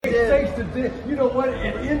to Dan. You know what?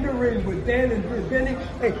 And in the ring with Dan and Benny.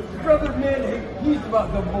 Hey, brother, man, hey, he's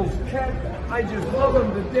about the most cat. I just love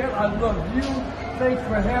him to death. I love you. Thanks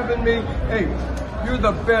for having me. Hey, you're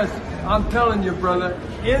the best. I'm telling you, brother.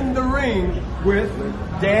 In the ring with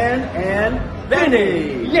Dan and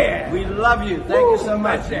Benny. Yeah. We love you. Thank you so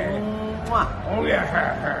much. Mwah. Oh,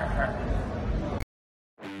 yeah.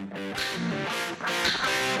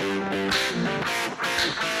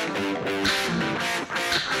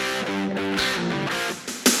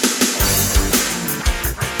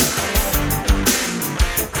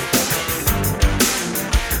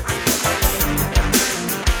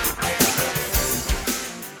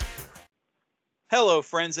 Hello,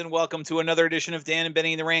 friends, and welcome to another edition of Dan and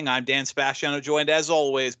Benny in the Ring. I'm Dan Sebastiano, joined as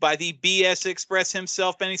always by the BS Express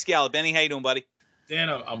himself, Benny Scala. Benny, how you doing, buddy? Dan,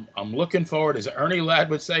 I'm looking forward, as Ernie Ladd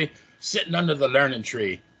would say, sitting under the learning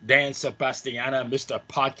tree. Dan Sebastiano, Mr.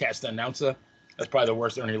 Podcast Announcer. That's probably the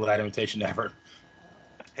worst Ernie Ladd imitation ever.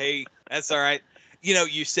 Hey, that's all right. You know,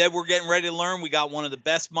 you said we're getting ready to learn. We got one of the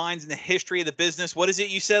best minds in the history of the business. What is it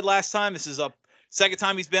you said last time? This is a second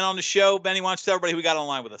time he's been on the show. Benny, why don't you tell everybody who we got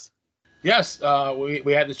online with us? Yes,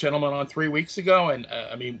 we had this gentleman on 3 weeks ago, and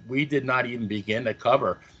I mean, we did not even begin to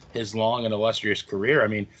cover his long and illustrious career. I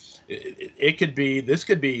mean, this could be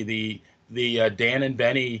the Dan and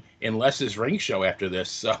Benny in Les's Ring show after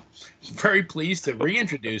this. So, very pleased to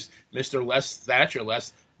reintroduce Mr. Les Thatcher.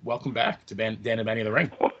 Les, welcome back to Dan and Benny in the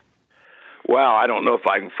Ring. Well, I don't know if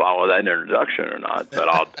I can follow that introduction or not, but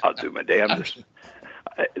I'll do my damnedest.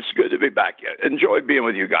 It's good to be back. Enjoyed being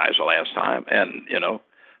with you guys the last time, and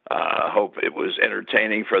hope it was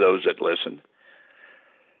entertaining for those that listened.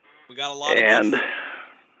 We got a lot of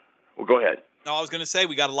well, go ahead. No, I was going to say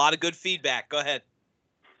we got a lot of good feedback. Go ahead.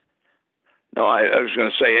 No, I was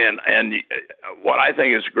going to say, and what I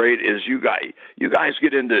think is great is you guys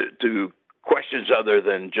get into questions other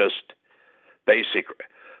than just basic,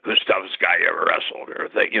 who's the toughest guy you ever wrestled, or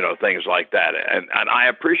things like that, and I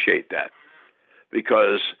appreciate that,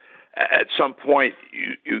 because at some point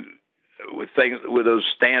you with those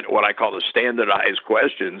what I call the standardized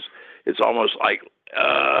questions, it's almost like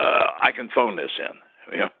I can phone this in.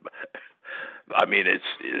 I mean,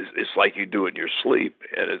 it's like you do it in your sleep,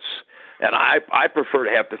 and I prefer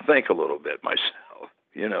to have to think a little bit myself,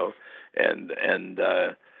 and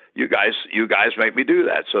you guys make me do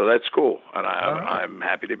that, so that's cool, and I'm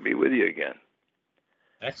happy to be with you again.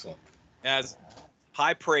 Excellent. As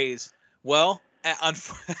high praise. Well,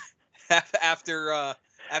 after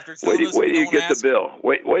wait till you get the bill.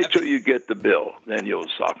 Wait till you get the bill, then you'll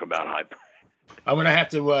talk about high praise. I'm going to have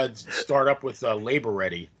to start up with Labor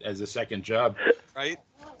Ready as a second job. Right.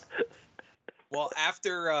 Well,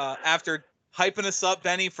 after hyping us up,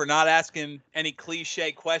 Benny, for not asking any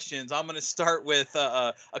cliche questions, I'm going to start with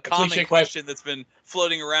a common question that's been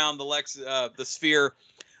floating around the sphere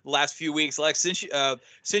the last few weeks. Lex,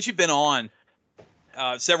 since you've been on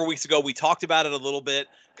several weeks ago, we talked about it a little bit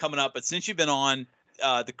coming up, but since you've been on,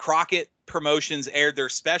 the Crockett Promotions aired their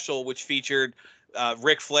special, which featured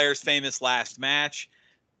Ric Flair's famous last match,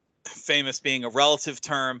 famous being a relative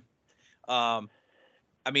term. I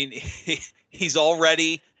mean, he's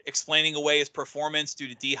already explaining away his performance due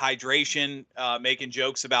to dehydration, making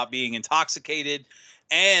jokes about being intoxicated.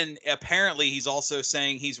 And apparently he's also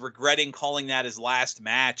saying he's regretting calling that his last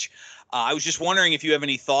match. I was just wondering if you have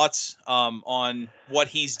any thoughts on what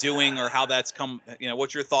he's doing or how that's come,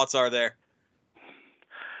 what your thoughts are there.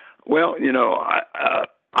 Well,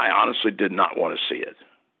 I honestly did not want to see it,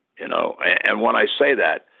 and when I say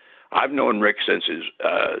that, I've known Rick since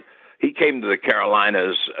he came to the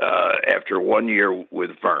Carolinas after 1 year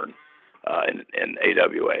with Vern in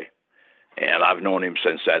AWA, and I've known him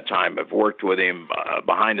since that time. I've worked with him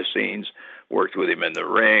behind the scenes, worked with him in the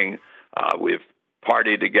ring. We've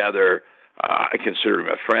partied together. I consider him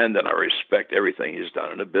a friend, and I respect everything he's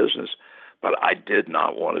done in the business. But I did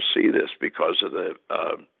not want to see this because of the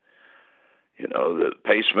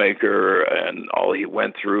pacemaker and all he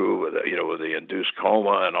went through, with the induced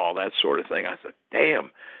coma and all that sort of thing. I thought,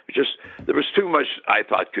 damn, there was too much I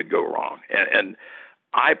thought could go wrong. And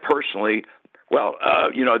I personally,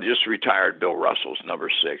 just retired Bill Russell's number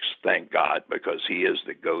 6, thank God, because he is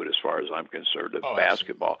the GOAT as far as I'm concerned of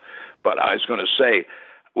basketball. But I was going to say,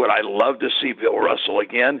 would I love to see Bill Russell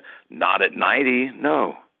again? Not at 90,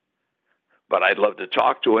 no. But I'd love to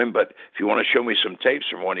talk to him. But if you want to show me some tapes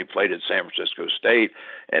from when he played at San Francisco State,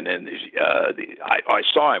 and then I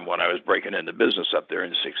saw him when I was breaking into business up there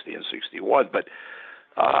in 60 and 61. But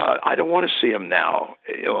I don't want to see him now.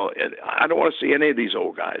 I don't want to see any of these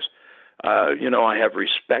old guys. I have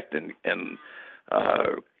respect and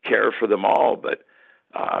care for them all, but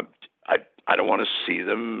I don't want to see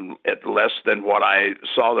them at less than what I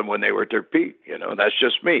saw them when they were at their peak. That's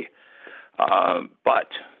just me. But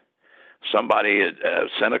somebody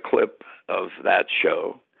sent a clip of that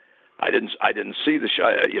show. I didn't see the show.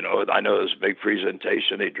 I know it was a big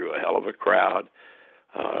presentation. They drew a hell of a crowd,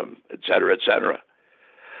 et cetera, et cetera.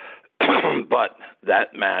 But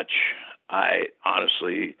that match, I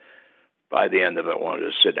honestly, by the end of it, wanted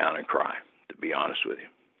to sit down and cry, to be honest with you.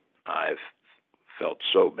 I've felt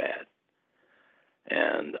so bad.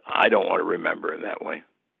 And I don't want to remember him that way.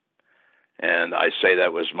 And I say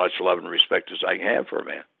that with as much love and respect as I can have for a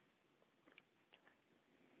man.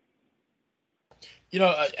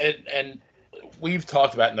 And we've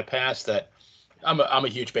talked about in the past that I'm a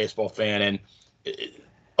huge baseball fan, and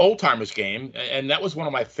Old Timers Game, and that was one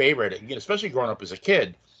of my favorite, especially growing up as a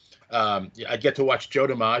kid. I get to watch Joe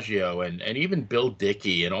DiMaggio and even Bill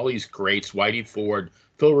Dickey and all these greats, Whitey Ford,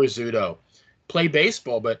 Phil Rizzuto, play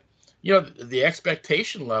baseball, but the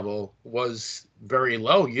expectation level was very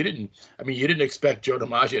low. You didn't expect Joe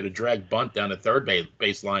DiMaggio to drag bunt down the third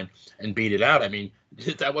baseline and beat it out. I mean,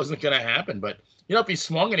 that wasn't going to happen. But if he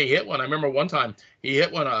swung and he hit one, I remember one time he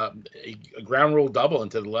hit one a ground rule double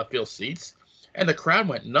into the left field seats, and the crowd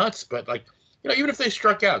went nuts. But even if they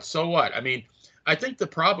struck out, so what? I mean, I think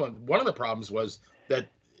one of the problems was that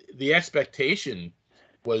the expectation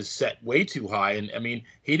was set way too high. And I mean,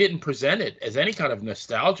 he didn't present it as any kind of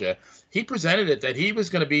nostalgia. He presented it that he was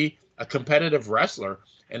going to be a competitive wrestler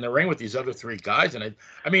in the ring with these other three guys. And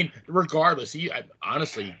I mean, regardless,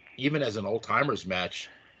 honestly, even as an old timers match,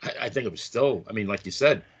 I think it was still, I mean, like you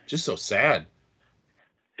said, just so sad.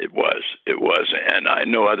 It was. And I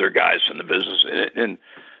know other guys in the business, and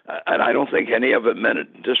I don't think any of it meant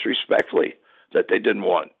it disrespectfully that they didn't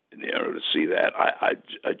want, to see that. I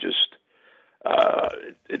just,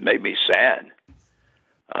 it made me sad,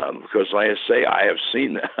 because, like I say, I have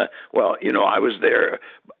seen that. Well, I was there.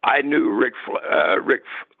 I knew Richard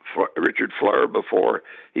Fleur before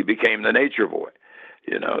he became the Nature Boy,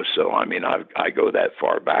 So I mean, I go that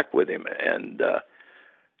far back with him, and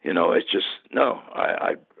it's just no.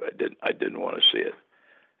 I didn't want to see it,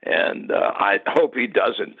 and I hope he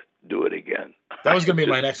doesn't do it again. That was going to be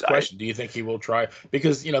my next question. Do you think he will try?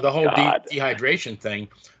 Because the whole dehydration thing,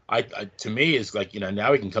 to me is like,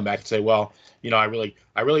 now we can come back and say, well, I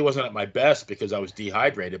really wasn't at my best because I was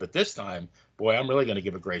dehydrated, but this time, boy, I'm really going to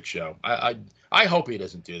give a great show. I hope he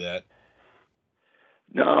doesn't do that.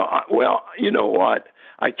 No, well, you know what?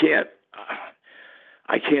 I can't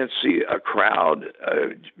see a crowd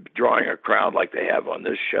drawing a crowd like they have on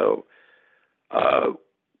this show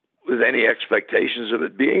with any expectations of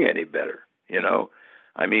it being any better.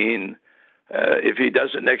 I mean, if he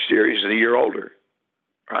does it next year, he's a year older,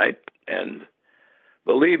 right? And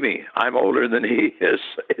believe me, I'm older than he is.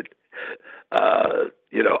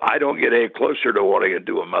 I don't get any closer to wanting to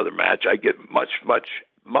do another match. I get much, much,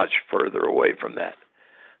 much further away from that.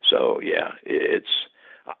 So yeah, it's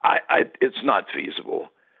not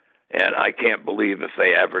feasible, and I can't believe if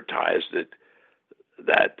they advertised it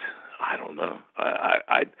that. I don't know.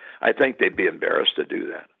 I think they'd be embarrassed to do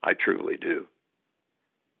that. I truly do.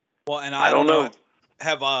 Well, and I don't know.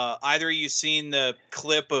 Have either of you seen the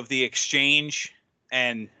clip of the exchange?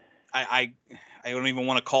 And I don't even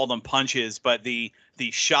want to call them punches, but the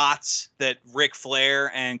shots that Ric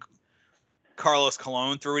Flair and Carlos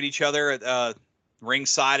Colon threw at each other at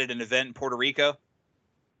ringside at an event in Puerto Rico.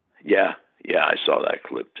 Yeah, I saw that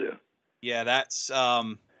clip too. Yeah, that's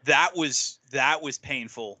that was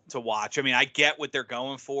painful to watch. I mean, I get what they're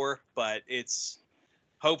going for, but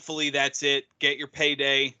hopefully that's it. Get your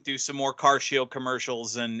payday, do some more Car Shield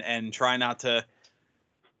commercials, and try not to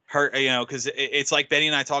hurt, because it's like Benny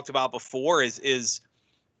and I talked about before, is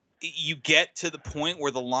you get to the point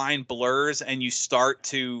where the line blurs and you start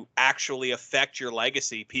to actually affect your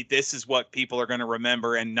legacy. Pete, this is what people are going to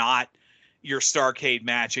remember, and not your Starrcade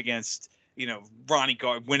match against Ronnie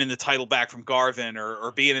winning the title back from Garvin,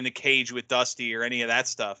 or being in the cage with Dusty, or any of that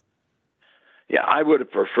stuff. Yeah, I would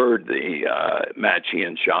have preferred the match he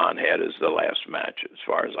and Sean had as the last match, as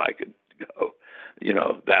far as I could go.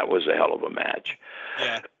 That was a hell of a match.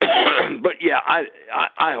 Yeah. But yeah,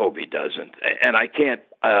 I hope he doesn't. And I can't,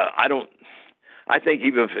 I think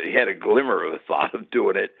even if he had a glimmer of a thought of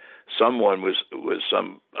doing it, someone was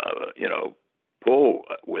some, pull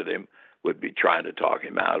with him would be trying to talk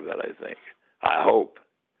him out of it, I think. I hope.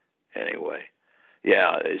 Anyway.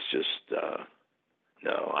 Yeah, it's just,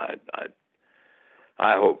 no,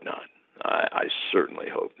 I hope not. I certainly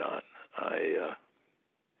hope not.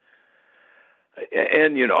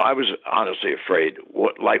 I was honestly afraid,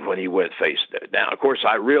 like when he went face down. Of course,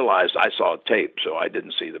 I realized I saw tape, so I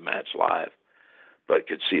didn't see the match live. but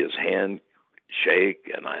could see his hand shake,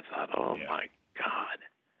 and I thought, oh my God,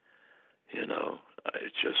 you know,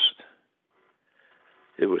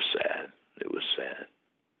 it was sad. It was sad.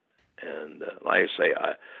 And like I say,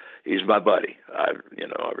 he's my buddy. I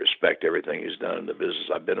respect everything he's done in the business.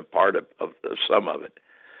 I've been a part of some of it,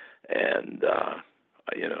 and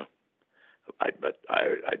but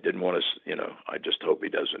I didn't want to. I just hope he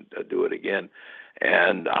doesn't do it again.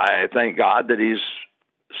 And I thank God that he's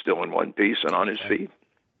still in one piece and on his feet.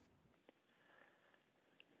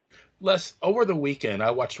 Les, over the weekend, I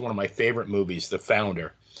watched one of my favorite movies, The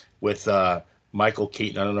Founder, with Michael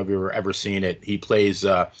Keaton. I don't know if you've ever seen it. He plays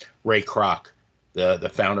Ray Kroc,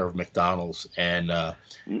 the founder of McDonald's. And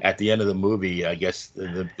at the end of the movie, I guess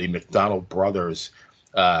the McDonald brothers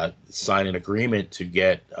sign an agreement to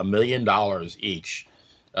get $1 million each.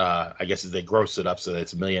 I guess they gross it up so that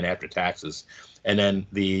it's $1 million after taxes. And then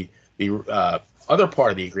the other part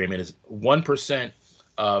of the agreement is 1%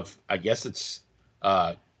 of, I guess it's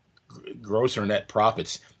gross or net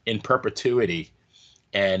profits in perpetuity.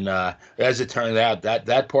 And as it turned out,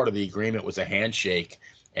 that part of the agreement was a handshake,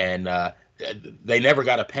 and they never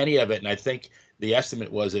got a penny of it. And I think the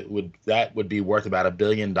estimate was that would be worth about $1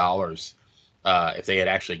 billion if they had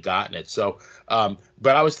actually gotten it. So,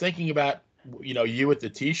 but I was thinking about you with the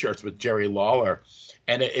T-shirts with Jerry Lawler,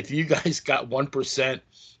 and if you guys got 1%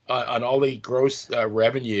 on all the gross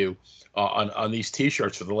revenue on these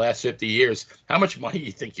T-shirts for the last 50 years, how much money do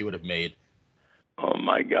you think you would have made? Oh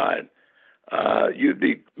my God. You'd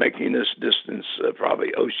be making this distance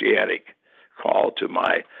probably oceanic call to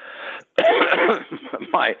my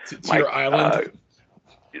your island.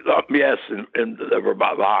 Yes, in the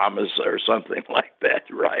Bahamas or something like that,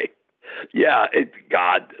 right? Yeah,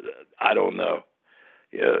 God, I don't know.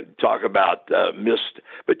 Talk about missed.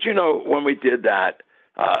 But when we did that,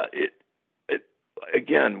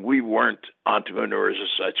 again, we weren't entrepreneurs as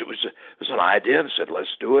such. It was an idea, and said,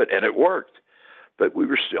 let's do it, and it worked. But we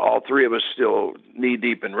were all three of us still knee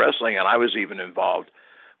deep in wrestling, and I was even involved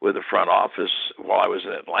with the front office while I was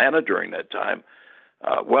in Atlanta during that time.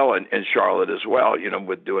 In Charlotte as well,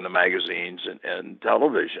 with doing the magazines and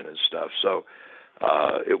television and stuff. So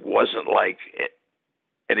it wasn't like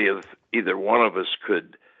either one of us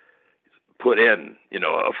could put in,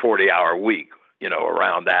 a 40-hour week,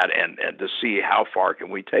 around that and to see how far can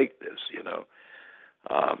we take this,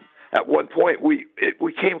 At one point, we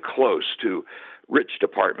came close to rich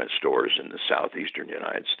department stores in the southeastern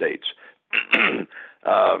United States.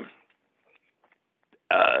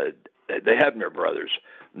 The Hebner brothers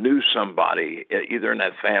knew somebody, either in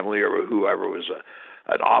that family or whoever was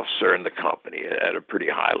an officer in the company at a pretty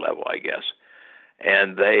high level, I guess.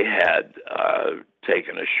 And they had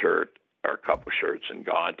taken a shirt or a couple shirts and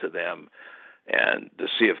gone to them and to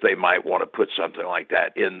see if they might want to put something like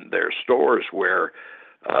that in their stores where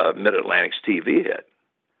Mid-Atlantic's TV hit.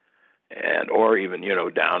 Or even,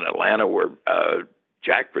 down in Atlanta where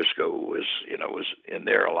Jack Briscoe was in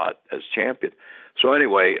there a lot as champion. So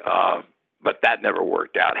anyway, but that never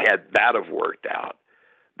worked out. Had that have worked out,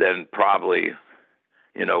 then probably,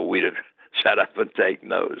 we'd have set up and taken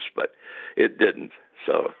those, but it didn't.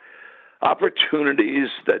 So opportunities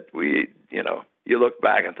that we, you look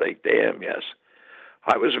back and think, damn, yes,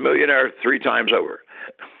 I was a millionaire 3 times over.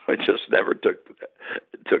 I just never took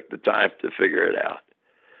the time to figure it out.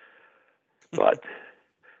 But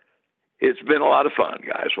it's been a lot of fun,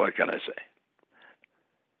 guys. What can I say?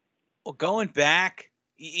 Well, going back,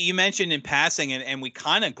 you mentioned in passing, and we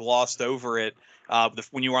kind of glossed over it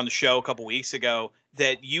when you were on the show a couple weeks ago,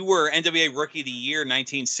 that you were NWA Rookie of the Year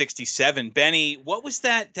 1967. Benny, what was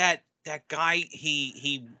that guy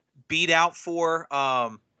he beat out for?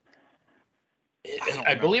 I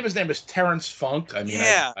believe his name is Terrence Funk. I mean,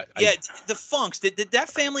 yeah, the Funks. Did that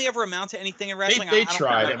family ever amount to anything in wrestling? They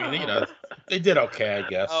tried. I mean, they did okay, I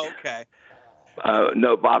guess. Oh, okay.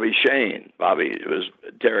 No, Bobby Shane. It was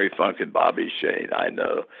Terry Funk and Bobby Shane. I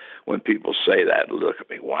know when people say that, look at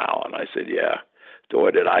me, wow. And I said, yeah, boy,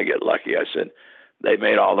 did I get lucky. I said, they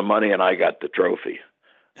made all the money and I got the trophy.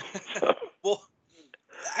 So. Well,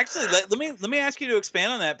 actually, let me ask you to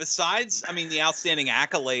expand on that. Besides, I mean, the outstanding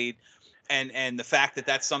accolade and the fact that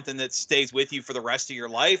that's something that stays with you for the rest of your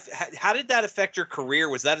life, how did that affect your career?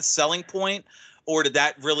 Was that a selling point, or did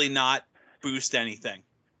that really not boost anything?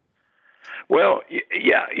 Well,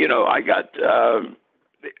 yeah, I got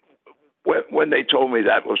when they told me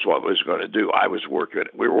that was what I was going to do.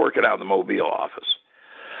 We were working out in the Mobile office.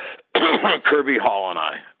 Kirby Hall and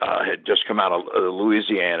I had just come out of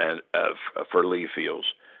Louisiana for Lee Fields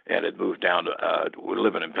and had moved down to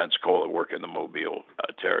living in Pensacola, working in the Mobile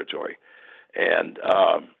territory. And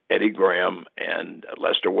Eddie Graham and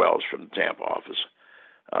Lester Wells from the Tampa office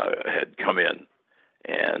had come in,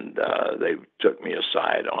 and they took me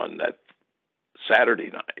aside on that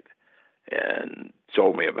Saturday night and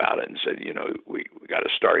told me about it and said, we got a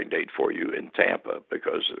starting date for you in Tampa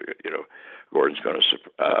because, Gordon's going to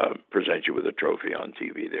present you with a trophy on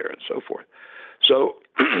TV there and so forth. So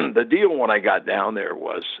the deal when I got down there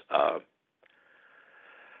was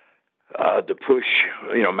to push,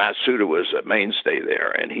 Matsuda was a mainstay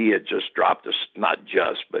there, and he had just dropped not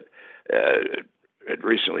just, but had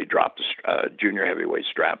recently dropped the junior heavyweight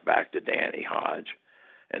strap back to Danny Hodge.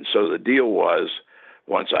 And so the deal was,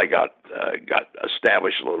 once I got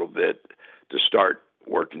established a little bit, to start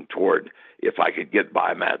working toward, if I could get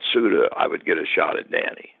by Matsuda, I would get a shot at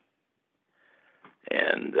Danny.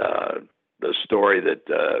 And the story that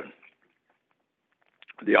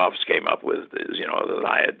the office came up with is, that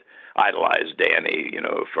I had idolized Danny,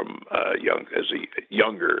 from as a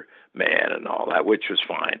younger man and all that, which was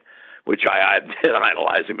fine, which I did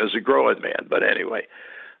idolize him as a growing man. But anyway,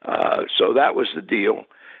 so that was the deal.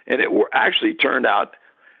 And it actually turned out,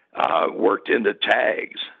 worked into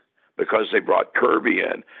tags because they brought Kirby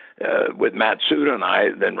in with Matsuda and I.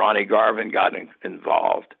 Then Ronnie Garvin got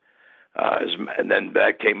involved. And then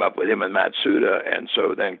that came up with him and Matsuda. And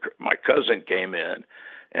so then my cousin came in,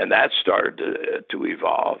 and that started to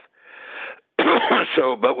evolve.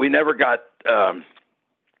 So, but we never got, I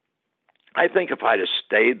think if I'd have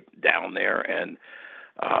stayed down there and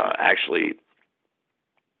actually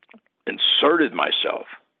inserted myself,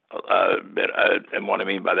 and what I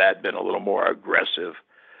mean by that, been a little more aggressive.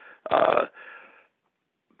 But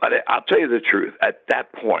I'll tell you the truth, at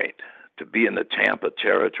that point, to be in the Tampa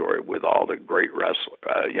territory with all the great wrestlers,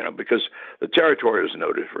 because the territory was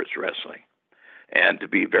noted for its wrestling. And to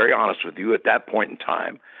be very honest with you, at that point in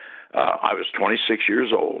time, I was 26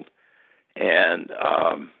 years old, and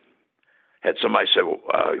had somebody said, well,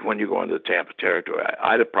 when you go into the Tampa territory,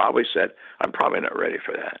 I'd have probably said, I'm probably not ready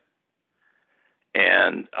for that.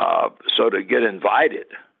 And so to get invited,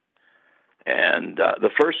 and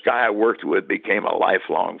the first guy I worked with became a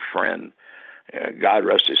lifelong friend, God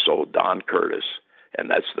rest his soul, Don Curtis. And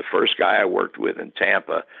that's the first guy I worked with in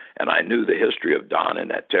Tampa, and I knew the history of Don in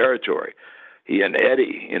that territory. He and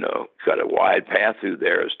Eddie, cut a wide path through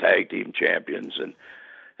there as tag team champions, and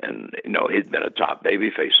he'd been a top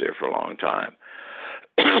babyface there for a long time.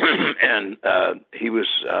 And he was,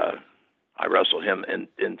 I wrestled him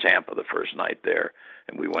in Tampa the first night there,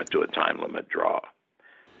 and we went to a time limit draw,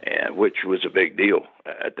 and which was a big deal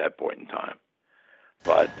at that point in time.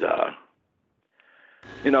 But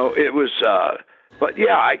it was. But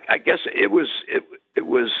yeah, I guess it was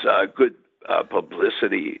good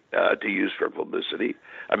publicity to use for publicity.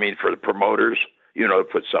 I mean, for the promoters, to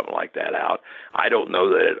put something like that out. I don't know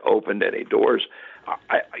that it opened any doors.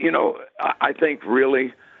 I think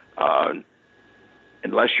really,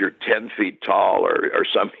 unless you're 10 feet tall or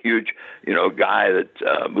some huge, guy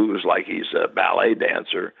that moves like he's a ballet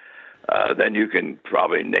dancer, then you can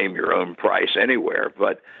probably name your own price anywhere.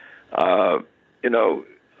 But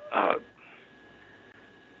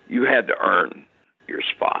you had to earn your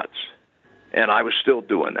spots, and I was still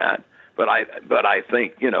doing that. But I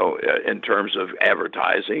think in terms of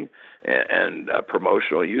advertising and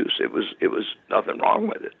promotional use, it was nothing wrong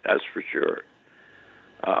with it. That's for sure.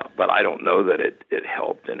 But I don't know that it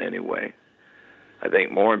helped in any way. I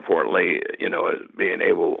think more importantly, being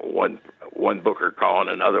able one booker calling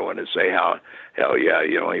another one and say how hell yeah,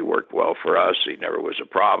 he worked well for us. He never was a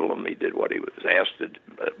problem. He did what he was asked to,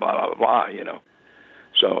 blah blah blah.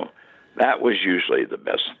 So that was usually the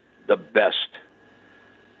best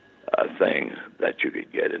thing that you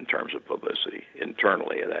could get in terms of publicity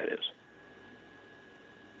internally. That is.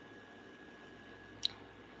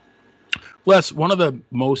 Les, one of the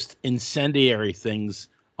most incendiary things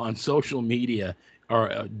on social media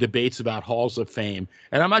are debates about halls of fame.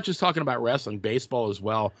 And I'm not just talking about wrestling, baseball as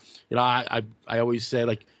well. I always say,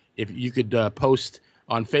 like, if you could post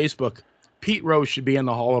on Facebook, Pete Rose should be in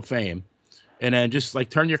the Hall of Fame. And then just like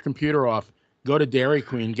turn your computer off, go to Dairy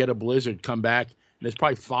Queen, get a Blizzard, come back. And there's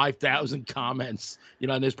probably 5,000 comments,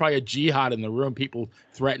 and there's probably a jihad in the room, people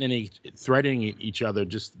threatening each other,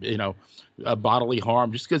 just, bodily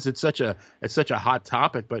harm, just because it's such a hot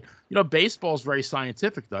topic. But, baseball is very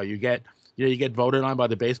scientific, though. You get voted on by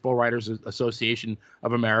the Baseball Writers Association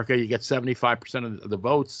of America. You get 75% of the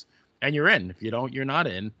votes, and you're in. If you don't, you're not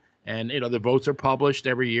in. And, the votes are published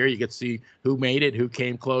every year. You get to see who made it, who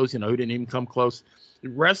came close, who didn't even come close.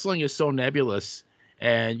 Wrestling is so nebulous.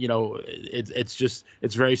 And,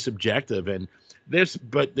 it's very subjective. And there's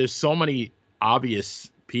so many obvious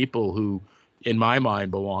people who, in my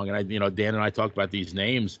mind, belong. And Dan and I talked about these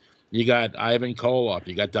names. You got Ivan Koloff.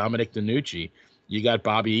 You got Dominic DeNucci. You got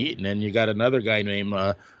Bobby Eaton, and you got another guy named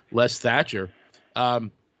Les Thatcher,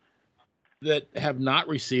 that have not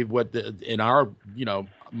received what in our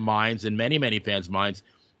minds and many fans' minds,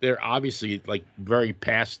 they're obviously like very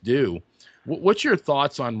past due. What's your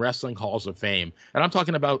thoughts on Wrestling Halls of Fame? And I'm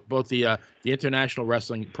talking about both the International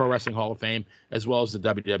Pro Wrestling Hall of Fame as well as the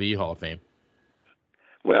WWE Hall of Fame.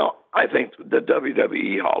 Well, I think the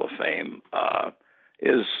WWE Hall of Fame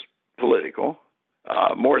is political.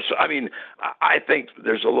 More so, I mean, I think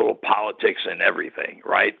there's a little politics in everything,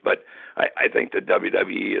 right? But I think the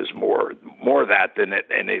WWE is more that than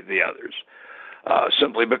any of the others,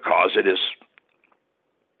 simply because it is,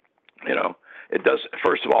 it does.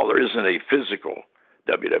 First of all, there isn't a physical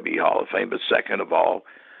WWE Hall of Fame, but second of all,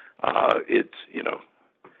 it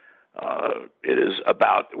is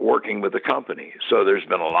about working with the company. So there's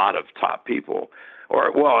been a lot of top people.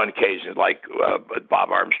 On occasion, like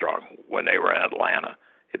Bob Armstrong, when they were in Atlanta,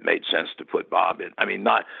 it made sense to put Bob in. I mean,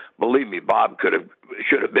 believe me, Bob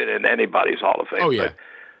should have been in anybody's Hall of Fame. Oh, yeah.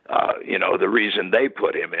 But, the reason they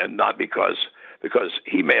put him in, not because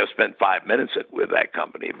he may have spent 5 minutes with that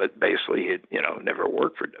company, but basically he never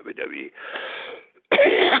worked for WWE.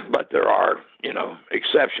 But there are,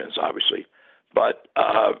 exceptions, obviously. But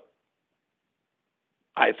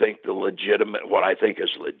I think what I think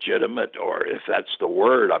is legitimate, or if that's the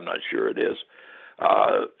word, I'm not sure it is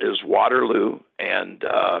Waterloo and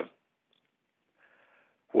the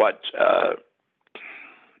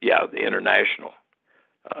International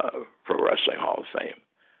Pro Wrestling Hall of Fame,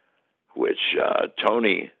 which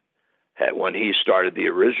Tony had when he started the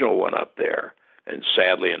original one up there. And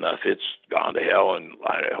sadly enough, it's gone to hell, and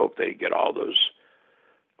I hope they get all those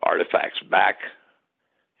artifacts back,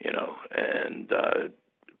 and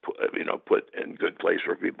put in good place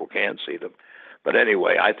where people can see them. But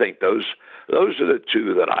anyway, I think those are the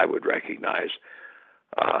two that I would recognize.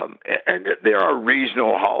 And there are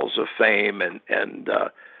regional halls of fame and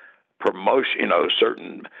promotion,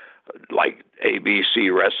 certain like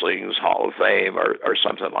ABC Wrestling's Hall of Fame or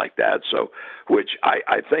something like that. So, which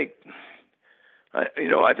I think,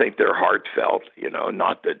 I think they're heartfelt.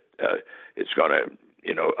 Not that it's going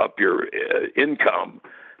to up your income.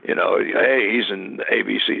 Hey, he's in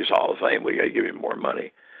ABC's Hall of Fame. We got to give him more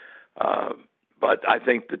money. But I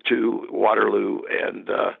think the two, Waterloo and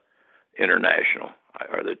International,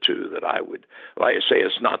 are the two that I would. Like I say,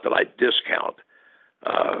 it's not that I discount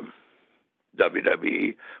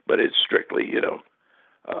WWE, but it's strictly,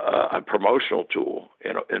 a promotional tool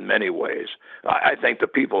in many ways. I think the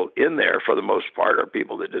people in there, for the most part, are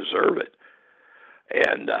people that deserve it.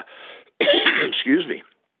 And excuse me.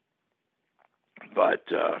 But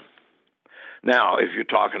now, if you're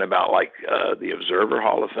talking about like the Observer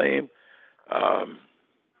Hall of Fame,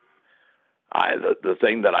 the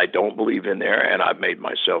thing that I don't believe in there, and I've made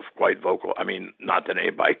myself quite vocal, I mean, not that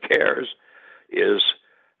anybody cares, is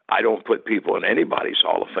I don't put people in anybody's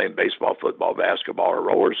Hall of Fame, baseball, football, basketball, or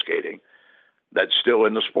roller skating, that's still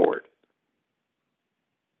in the sport.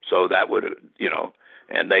 So that would,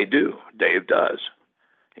 and they do. Dave does.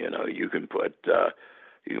 You can put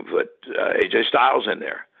AJ Styles in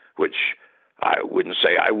there, which I wouldn't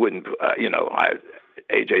say I wouldn't.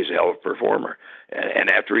 AJ's a hell of a performer, and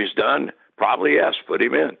after he's done, probably yes, put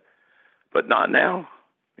him in, but not now.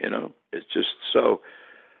 It's just so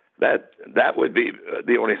that would be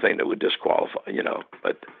the only thing that would disqualify.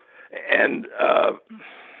 But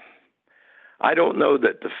I don't know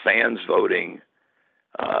that the fans voting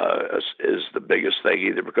is the biggest thing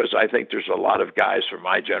either, because I think there's a lot of guys from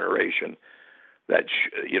my generation that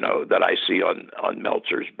that I see on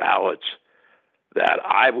Meltzer's ballots that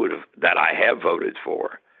I have voted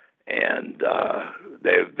for, and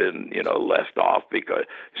they've been left off because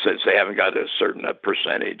since they haven't got a certain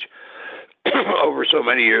percentage over so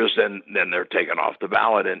many years, then they're taken off the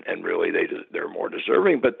ballot, and really they're more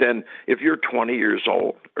deserving. But then if you're 20 years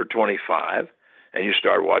old or 25 and you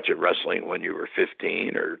start watching wrestling when you were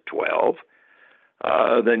 15 or 12,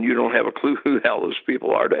 then you don't have a clue who the hell those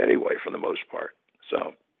people are anyway, for the most part.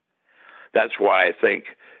 So that's why I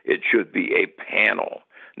think it should be a panel.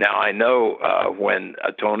 Now, I know when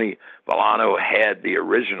Tony Villano had the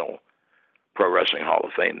original Pro Wrestling Hall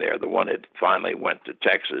of Fame there, the one that finally went to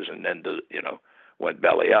Texas and then went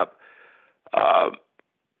belly up,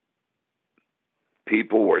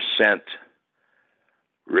 people were sent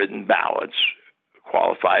written ballots,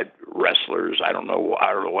 qualified wrestlers. I don't know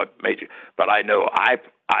what major, but I know I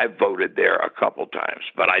voted there a couple times,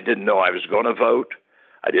 but I didn't know I was going to vote.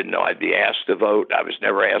 I didn't know I'd be asked to vote. I was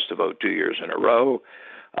never asked to vote 2 years in a row.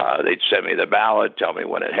 They'd send me the ballot, tell me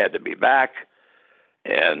when it had to be back,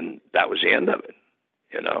 and that was the end of it.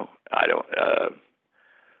 I don't.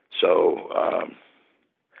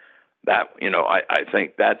 That I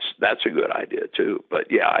think that's a good idea too. But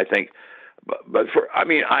yeah, I think. But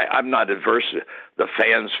I'm not adverse. The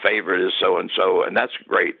fans' favorite is so and so, and that's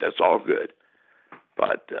great. That's all good.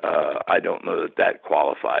 But I don't know that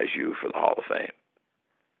qualifies you for the Hall of Fame.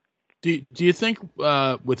 Do you think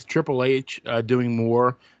with Triple H doing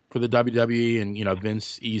more for the WWE and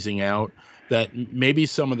Vince easing out, that maybe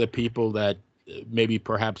some of the people that maybe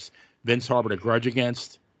perhaps Vince harbored a grudge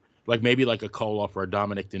against, like maybe like a Koloff or a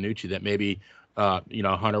Dominic DeNucci, that maybe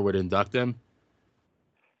Hunter would induct them?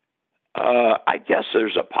 I guess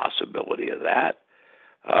there's a possibility of that.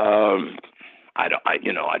 I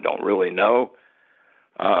don't really know.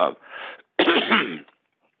 I'm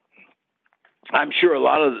sure a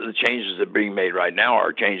lot of the changes that are being made right now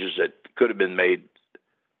are changes that could have been made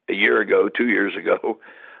a year ago, 2 years ago,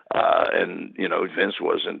 and Vince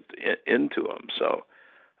wasn't into them. So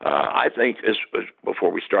I think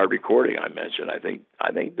before we started recording, I mentioned I think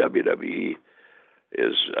WWE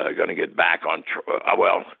is going to get back on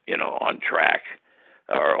on track,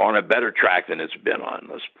 or on a better track than it's been on.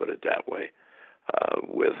 Let's put it that way,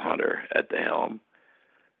 with Hunter at the helm.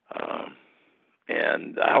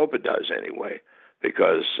 And I hope it does anyway,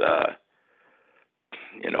 because,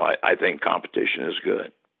 I think competition is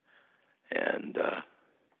good. And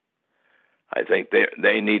I think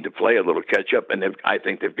they need to play a little catch up, and I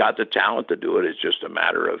think they've got the talent to do it. It's just a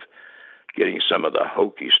matter of getting some of the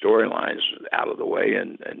hokey storylines out of the way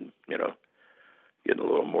and getting a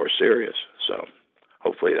little more serious. So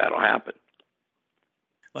hopefully that'll happen.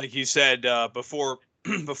 Like you said, before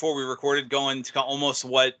we recorded, going to almost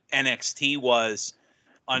what NXT was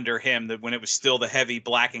under him, that when it was still the heavy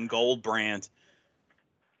black and gold brand,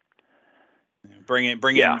 bringing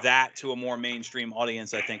that to a more mainstream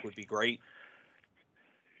audience, I think would be great.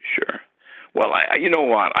 Sure. Well, you know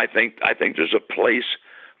what? I think there's a place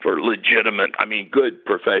for legitimate, good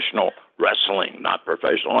professional wrestling, not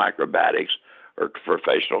professional acrobatics or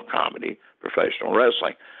professional comedy, professional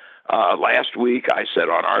wrestling. Last week I said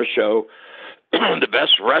on our show, the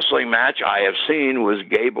best wrestling match I have seen was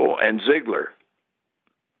Gable and Ziggler.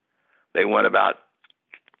 They went about,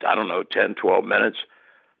 10, 12 minutes,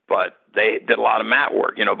 but they did a lot of mat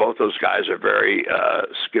work. Both those guys are very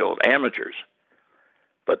skilled amateurs,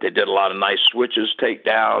 but they did a lot of nice switches,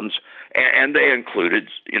 takedowns, and they included,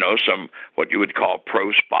 some what you would call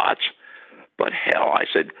pro spots. But hell, I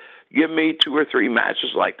said, give me 2 or 3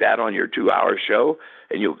 matches like that on your 2-hour show,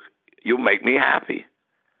 and you'll make me happy.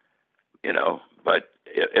 But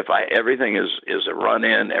if everything is a run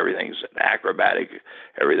in, everything's acrobatic,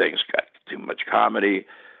 everything's got too much comedy,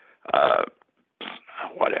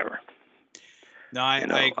 whatever. No, I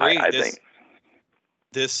agree. I think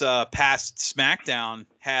this past SmackDown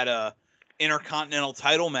had a Intercontinental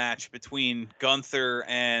title match between Gunther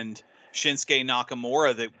and Shinsuke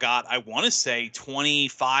Nakamura that got, I want to say,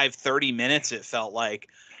 25, 30 minutes, it felt like.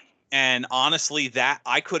 And honestly, that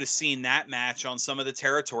I could have seen that match on some of the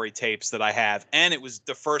territory tapes that I have. And it was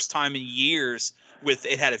the first time in years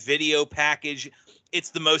it had a video package. It's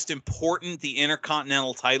the most important the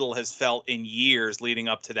Intercontinental title has felt in years leading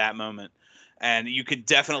up to that moment. And you could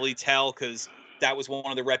definitely tell, because that was one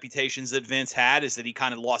of the reputations that Vince had, is that he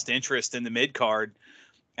kind of lost interest in the mid-card.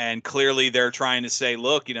 And clearly they're trying to say,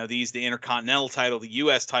 look, the Intercontinental title, the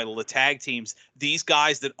U.S. title, the tag teams, these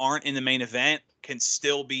guys that aren't in the main event can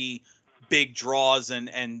still be big draws and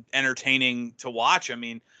entertaining to watch.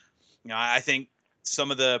 I think some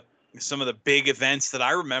of the big events that I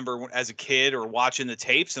remember as a kid or watching the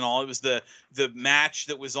tapes and all, it was the match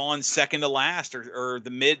that was on second to last or the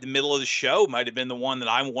middle of the show might have been the one that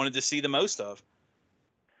I wanted to see the most of.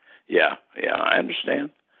 Yeah, I understand.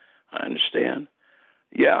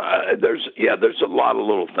 Yeah, there's a lot of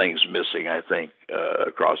little things missing, I think,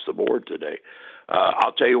 across the board today.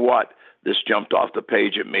 I'll tell you what, this jumped off the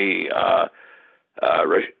page at me.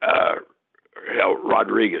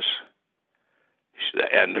 Rodriguez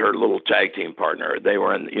and her little tag team partner, they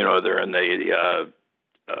were they're in the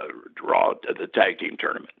Raw, the tag team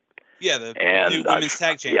tournament. Yeah, the new women's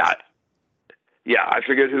tag champions. Yeah, I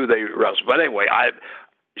forget who they wrestled, but anyway,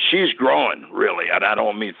 she's growing really, and I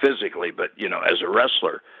don't mean physically, but as a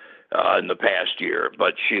wrestler in the past year.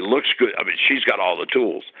 But she looks good. She's got all the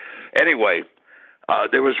tools. Anyway,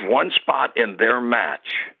 there was one spot in their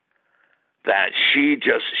match that she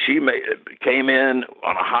came in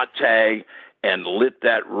on a hot tag and lit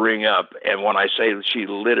that ring up. And when I say she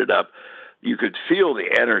lit it up, you could feel the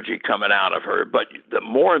energy coming out of her. But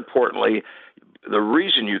more importantly, the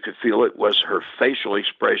reason you could feel it was her facial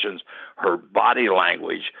expressions, her body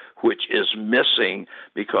language, which is missing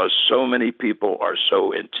because so many people are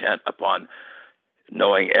so intent upon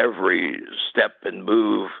knowing every step and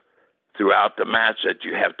move throughout the match that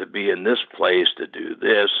you have to be in this place to do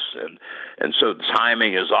this, and so the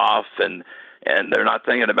timing is off, and they're not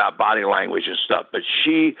thinking about body language and stuff. But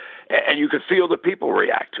and you could feel the people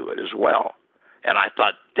react to it as well. And I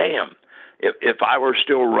thought, damn, if I were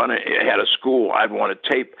still running, had a school, I'd want to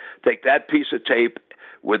take that piece of tape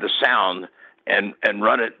with the sound and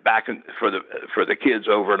run it back for the kids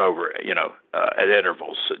over and over, at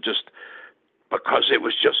intervals, just because it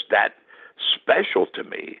was just that special to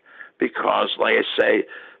me. Because, like I say,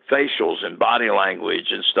 facials and body language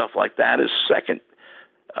and stuff like that was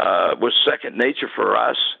second nature for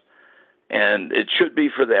us, and it should be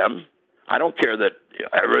for them. I don't care that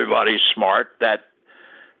everybody's smart. That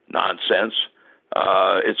nonsense.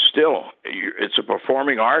 It's a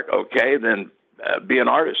performing art. Okay, then be an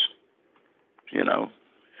artist.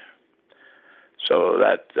 So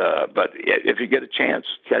that, but if you get a chance,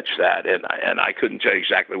 catch that. And I couldn't tell you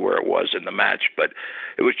exactly where it was in the match, but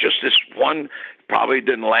it was just this one. Probably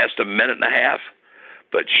didn't last a minute and a half,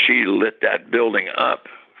 but she lit that building up,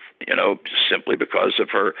 simply because of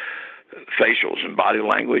her facials and body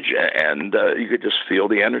language, and you could just feel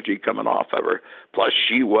the energy coming off of her. Plus,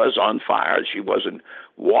 she was on fire. She wasn't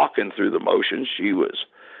walking through the motions. She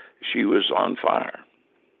was on fire.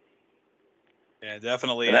 Yeah,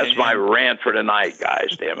 definitely. And that's my rant for tonight,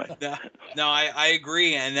 guys. Damn it. No, I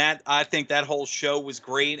agree, and I think that whole show was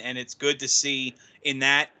great, and it's good to see in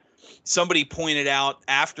that somebody pointed out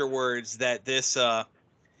afterwards that the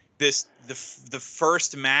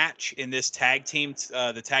first match in this tag team,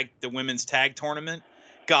 the women's tag tournament,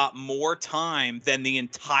 got more time than the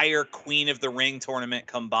entire Queen of the Ring tournament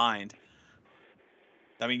combined.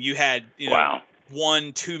 I mean, you had wow.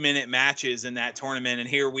 1-2 minute matches in that tournament, and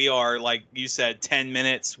here we are, like you said, 10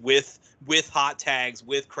 minutes with hot tags,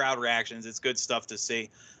 with crowd reactions. It's good stuff to see.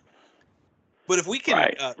 But if we can,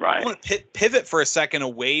 I want to pivot for a second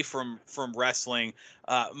away from wrestling.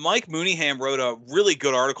 Mike Mooneyham wrote a really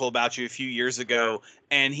good article about you a few years ago,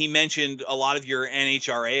 and he mentioned a lot of your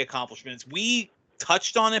NHRA accomplishments. We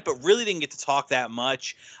touched on it, but really didn't get to talk that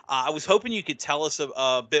much. I was hoping you could tell us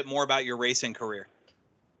a bit more about your racing career.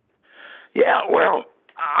 Yeah, well,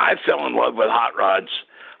 I fell in love with hot rods,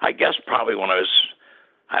 I guess probably when I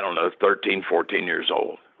was, 13, 14 years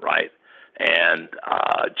old, right? And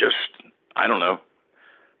I don't know.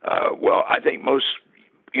 Well, I think most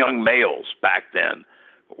young males back then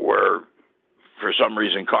were, for some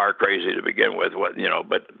reason, car crazy to begin with.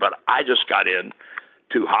 But I just got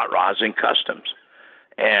into hot rods and customs,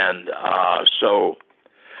 and so.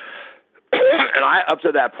 And I, up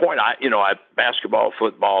to that point, I basketball,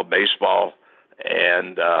 football, baseball,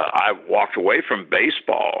 and I walked away from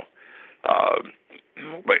baseball.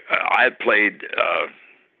 But I had played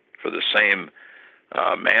for the same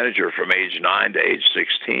manager from age 9 to age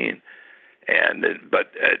 16,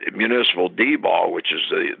 but at Municipal D-ball, which is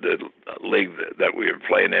the league that we were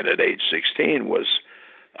playing in at age 16, was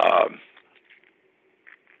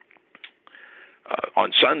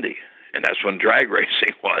on Sunday. And that's when drag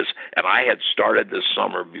racing was. And I had started this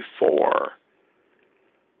summer before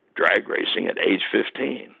drag racing at age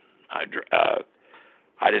 15. I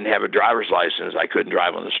didn't have a driver's license. I couldn't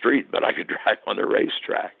drive on the street, but I could drive on the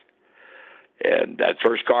racetrack. And that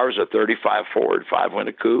first car was a 35 Ford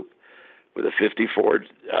 5-window coupe with a 50 Ford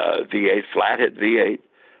V8, flathead V8,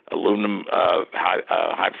 aluminum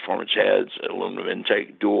high performance heads, aluminum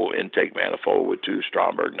intake, dual intake manifold with 2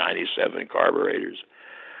 Stromberg 97 carburetors.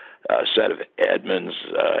 A set of Edmunds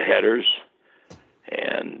headers,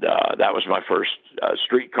 and that was my first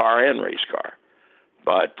street car and race car.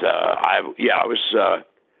 But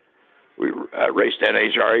we raced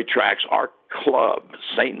NHRA tracks. Our club,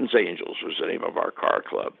 Satan's Angels, was the name of our car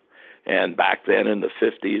club, and back then in the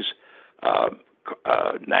 50s,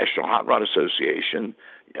 National Hot Rod Association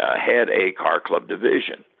had a car club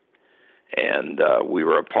division, and we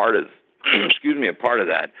were a part of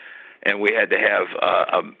that. And we had to have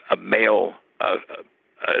a male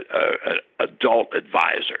adult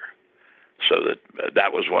advisor, so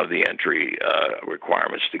that was one of the entry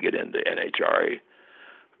requirements to get into NHRA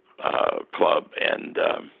club. And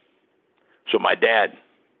so my dad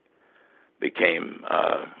became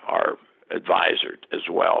our advisor as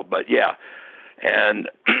well. But yeah, and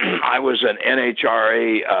I was an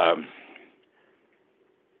NHRA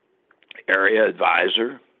area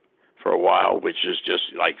advisor for a while, which is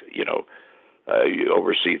just like, you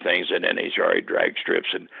oversee things in NHRA drag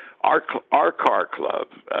strips. And our car club,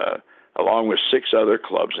 along with 6 other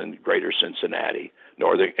clubs in Greater Cincinnati,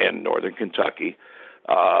 Northern Kentucky,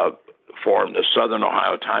 formed the Southern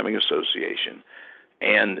Ohio Timing Association,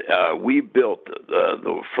 and we built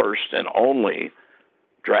the first and only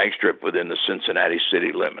drag strip within the Cincinnati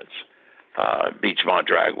city limits, Beachmont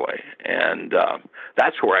Dragway, and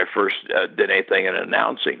that's where I first did anything in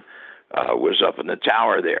announcing. Was up in the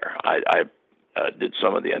tower there. I did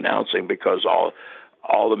some of the announcing because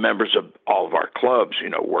all the members of all of our clubs,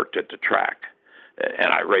 worked at the track,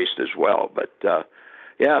 and I raced as well. But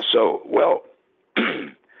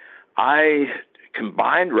I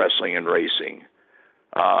combined wrestling and racing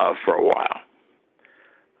for a while.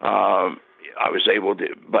 I was able to,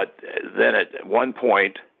 but then at one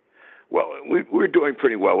point, we were doing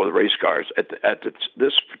pretty well with race cars.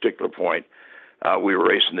 This particular point, we were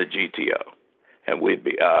racing the GTO, and we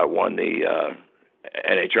won the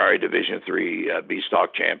NHRA Division III B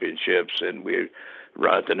Stock Championships, and we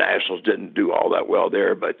run at the Nationals. Didn't do all that well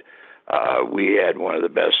there, but we had one of the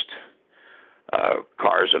best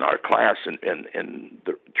cars in our class in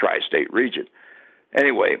the tri-state region.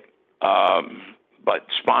 Anyway, but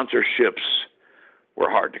sponsorships were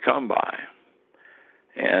hard to come by,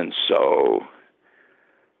 and so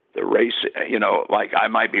the race, like I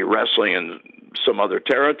might be wrestling in some other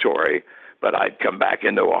territory, but I'd come back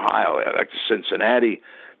into Ohio, like to Cincinnati,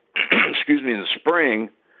 excuse me, in the spring,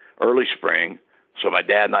 early spring. So my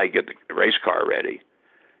dad and I get the race car ready,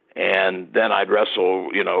 and then I'd wrestle,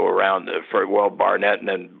 around Barnett, and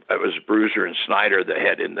then it was Bruiser and Snyder that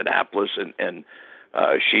had Indianapolis, and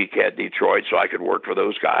Sheik had Detroit, so I could work for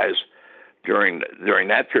those guys during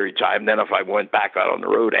that period of time. Then if I went back out on the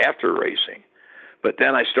road after racing, but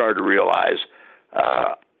then I started to realize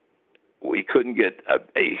we couldn't get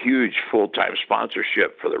a huge full-time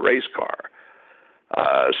sponsorship for the race car.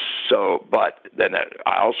 But then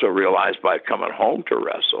I also realized by coming home to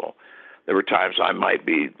wrestle, there were times I might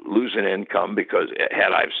be losing income because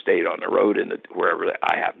had I stayed on the road wherever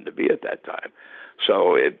I happened to be at that time.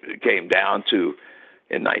 So it came down to,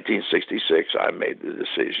 in 1966, I made the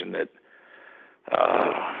decision that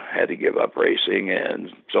had to give up racing,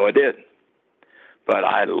 and so I did. But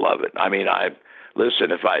I love it. I mean,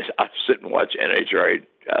 listen, if I sit and watch NHRA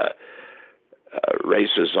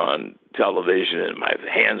races on television and my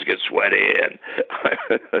hands get sweaty, and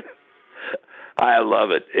I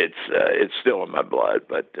love it. It's still in my blood,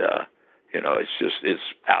 but it's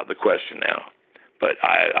out of the question now. But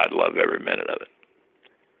I love every minute of it.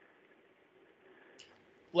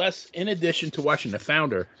 Les, in addition to watching The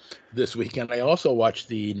Founder this weekend, I also watched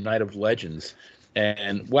the Night of Legends,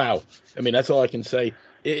 and wow, I mean, that's all I can say.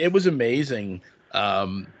 It was amazing.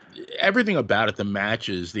 Everything about it, the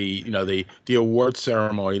matches, the award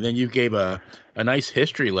ceremony. Then you gave a nice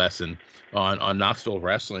history lesson on Knoxville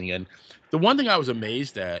wrestling, and the one thing I was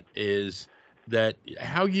amazed at is that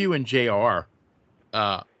how you and JR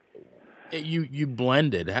you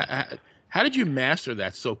blended. How did you master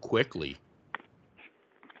that so quickly?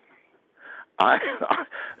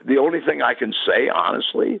 The only thing I can say,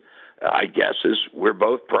 honestly, I guess, is we're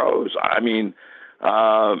both pros. I mean,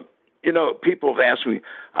 people have asked me,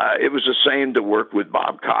 it was the same to work with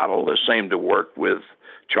Bob Cottle, the same to work with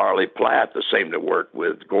Charlie Platt, the same to work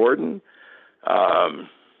with Gordon,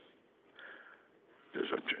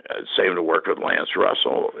 same to work with Lance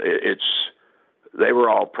Russell. They were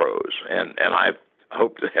all pros, and I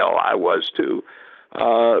hope to hell I was too.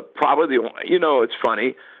 Probably it's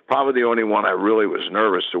funny. Probably the only one I really was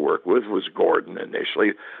nervous to work with was Gordon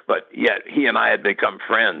initially, but yet he and I had become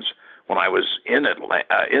friends when I was in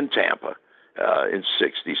Tampa in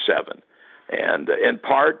 '67, and in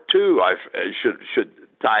part too, I should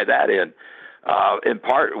tie that in. In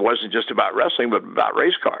part, it wasn't just about wrestling, but about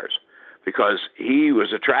race cars, because he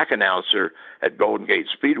was a track announcer at Golden Gate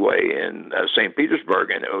Speedway in St.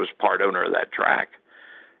 Petersburg, and it was part owner of that track,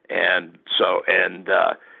 and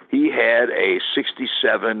he had a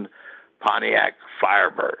 '67 Pontiac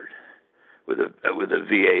Firebird with a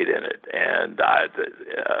V8 in it, and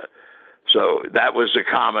so that was a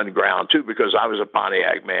common ground too, because I was a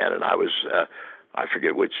Pontiac man, and I was I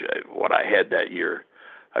forget what I had that year,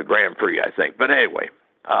 a Grand Prix, I think. But anyway,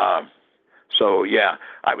 so yeah,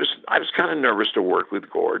 I was kind of nervous to work with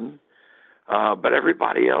Gordon, but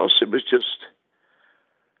everybody else, it was just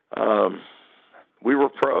we were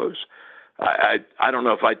pros. I don't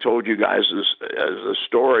know if I told you guys this as a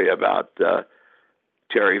story about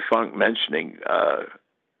Terry Funk mentioning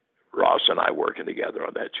Ross and I working together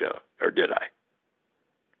on that show, or did I?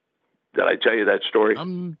 Did I tell you that story?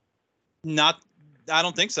 Not. I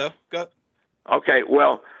don't think so. Go. Okay,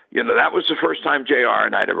 well, that was the first time JR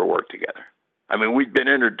and I'd ever worked together. I mean, we'd been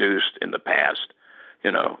introduced in the past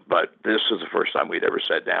But this is the first time we'd ever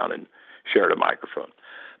sat down and shared a microphone.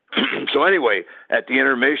 So anyway, at the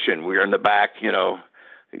intermission, we were in the back,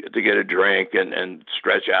 to get a drink and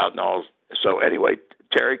stretch out and all. So anyway,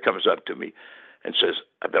 Terry comes up to me and says,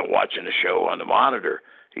 "I've been watching the show on the monitor."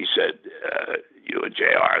 He said, "You and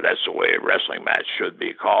JR, that's the way a wrestling match should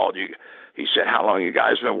be called." He said, "How long you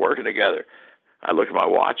guys been working together?" I looked at my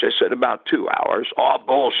watch. I said, "About 2 hours." "Oh,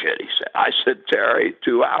 bullshit," he said. I said, "Terry,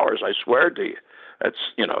 2 hours, I swear to you."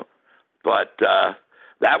 That's, but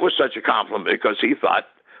that was such a compliment because he thought,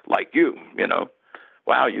 like you,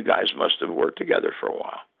 wow, you guys must have worked together for a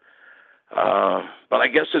while. But I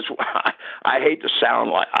guess I hate to sound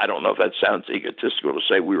like, I don't know if that sounds egotistical to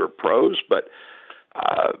say we were pros, but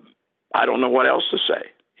I don't know what else to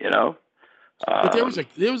say, But there was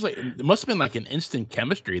like, it must have been like an instant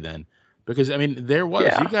chemistry then, because I mean, there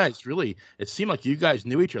was, you guys really, it seemed like you guys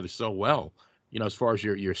knew each other so well, as far as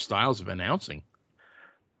your styles of announcing.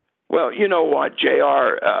 Well, you know what,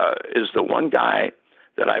 JR is the one guy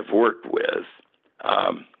that I've worked with.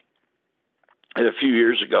 And a few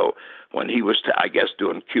years ago, when he was, I guess,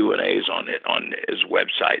 doing Q&As on his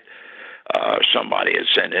website, somebody had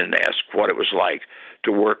sent in and asked what it was like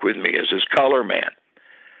to work with me as his color man,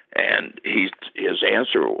 and his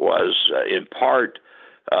answer was, in part,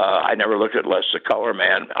 I never looked at Les the color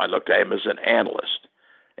man. I looked at him as an analyst,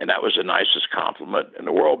 and that was the nicest compliment in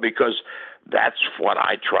the world because that's what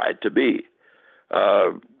I tried to be.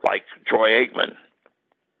 Like Troy Aikman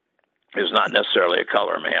is not necessarily a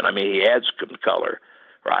color man. I mean, he adds color,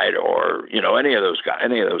 right? Or any of those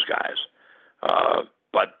guys.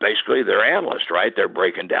 But basically, they're analysts, right? They're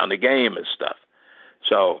breaking down the game and stuff.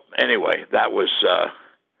 So anyway, that was,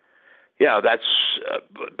 that's.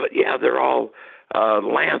 But yeah, they're all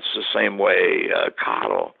Lance the same way.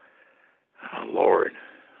 Cottle, oh, Lord,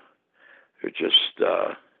 they're just.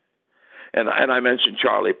 And I mentioned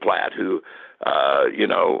Charlie Platt, who,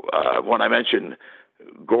 when I mentioned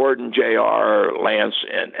Gordon, JR, Lance,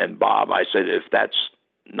 and Bob, I said, if that's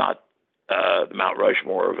not the Mount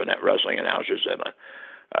Rushmore of wrestling announcers, then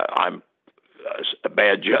I'm a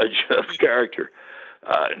bad judge of character.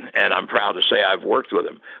 And I'm proud to say I've worked with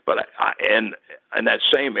him. But in that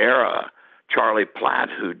same era, Charlie Platt,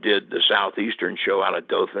 who did the Southeastern show out of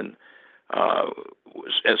Dothan,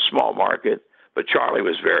 was a small market. But Charlie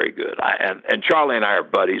was very good. And Charlie and I are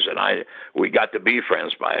buddies, and we got to be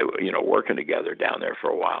friends by working together down there for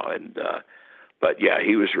a while. And but yeah,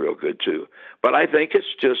 he was real good too. But I think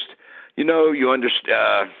it's just you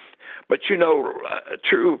understand. But a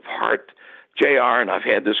true part, JR, and I've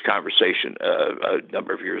had this conversation a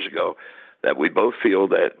number of years ago, that we both feel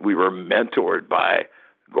that we were mentored by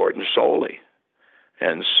Gordon Soley,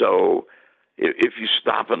 and so. If you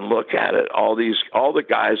stop and look at it, all the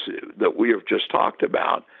guys that we have just talked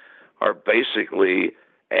about are basically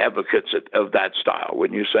advocates of that style,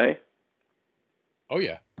 wouldn't you say? Oh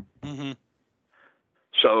yeah. Mm-hmm.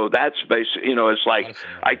 So that's basically, it's like,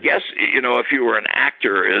 I guess, if you were an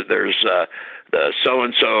actor, there's the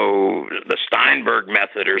so-and-so, the Steinberg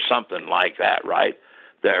method or something like that, right?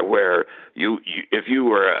 There, where you if you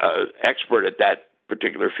were an expert at that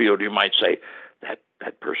particular field, you might say,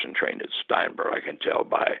 that person trained at Steinberg, I can tell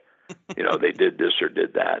by, they did this or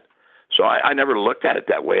did that. So I never looked at it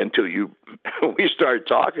that way until we started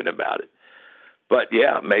talking about it. But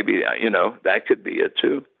yeah, maybe, that could be it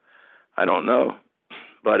too. I don't know.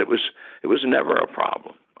 But it was never a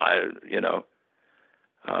problem. And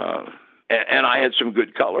I had some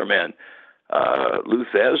good color men. Lou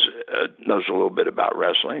Thez knows a little bit about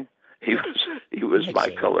wrestling. He was my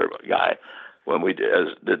color guy when we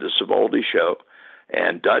did the Savoldi show.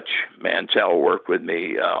 And Dutch Mantell worked with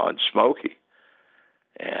me on Smokey,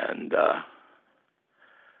 and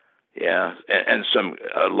and some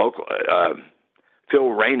local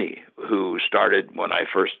Phil Rainey, who started when I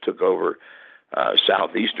first took over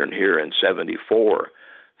Southeastern here in '74.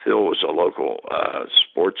 Phil was a local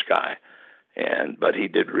sports guy, but he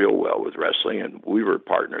did real well with wrestling, and we were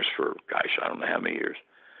partners for I don't know how many years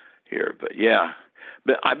here, but yeah.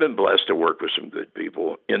 But I've been blessed to work with some good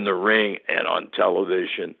people in the ring and on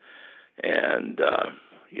television. And,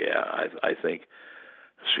 I think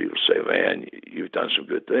people say, man, you've done some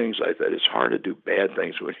good things. I thought it's hard to do bad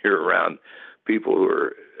things when you're around people who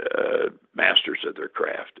are masters of their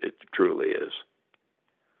craft. It truly is.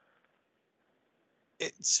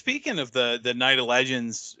 Speaking of the Night of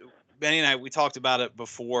Legends, Benny and I, we talked about it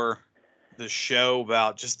before the show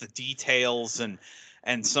about just the details and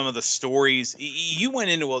some of the stories. You went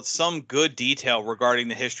into some good detail regarding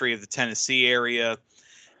the history of the Tennessee area.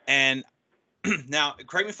 And Now,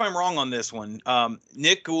 correct me if I'm wrong on this one.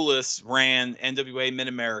 Nick Gulas ran NWA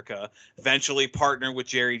Mid-America, eventually partnered with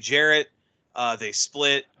Jerry Jarrett. They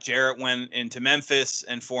split. Jarrett went into Memphis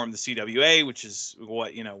and formed the CWA, which is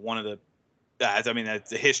what, one of the, that's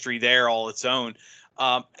the history there all its own.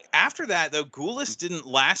 After that, though, Gulas didn't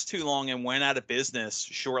last too long and went out of business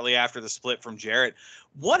shortly after the split from Jarrett.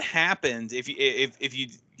 What happened, if you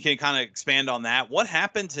can kind of expand on that, what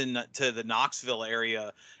happened to the Knoxville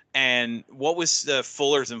area, and what was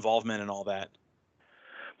Fuller's involvement in all that?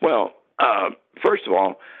 Well, first of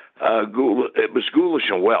all, it was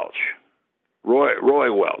Gulish and Welch,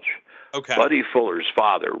 Roy Welch, okay, Buddy Fuller's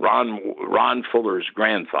father, Ron Fuller's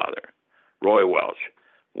grandfather, Roy Welch.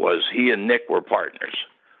 He and Nick were partners.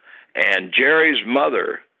 And Jerry's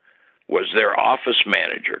mother was their office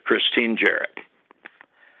manager, Christine Jarrett.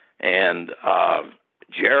 And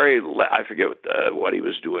Jerry, I forget what he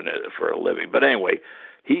was doing for a living. But anyway,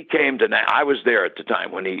 he came to, I was there at the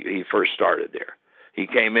time when he first started there. He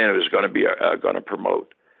came in, it was going to be going to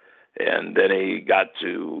promote. And then he got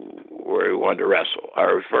to where he wanted to wrestle,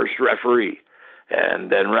 or first referee, and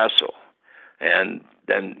then wrestle. And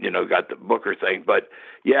then, got the Booker thing. But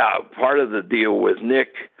yeah, part of the deal with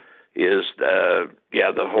Nick is the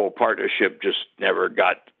whole partnership just never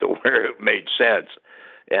got to where it made sense.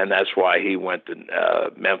 And that's why he went to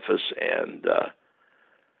Memphis. And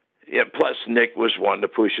plus Nick was one to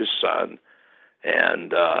push his son.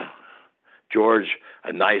 And George,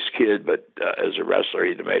 a nice kid, but as a wrestler,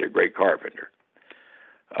 he'd made a great carpenter.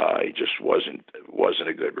 He just wasn't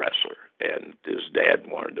a good wrestler, and his dad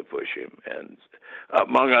wanted to push him, and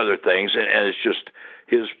among other things. And it's just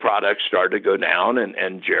his product started to go down,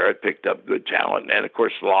 and Jarrett picked up good talent, and of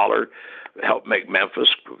course Lawler helped make Memphis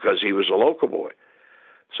because he was a local boy.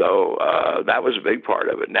 So that was a big part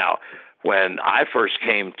of it. Now, when I first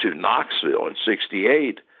came to Knoxville in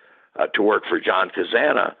 '68 to work for John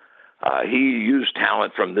Kazana, he used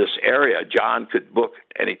talent from this area. John could book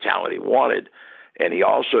any talent he wanted. And he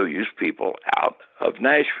also used people out of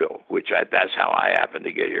Nashville, that's how I happened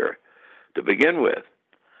to get here to begin with.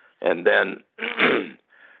 And then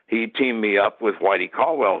he teamed me up with Whitey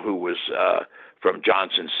Caldwell, who was from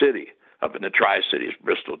Johnson City, up in the Tri-Cities,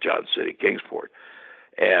 Bristol, Johnson City, Kingsport.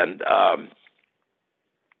 And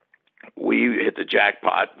we hit the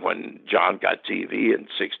jackpot when John got TV in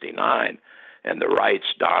 '69, and the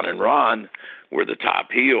rights, Don and Ron, were the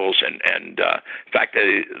top heels. And in fact,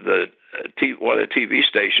 one of the TV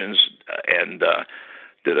stations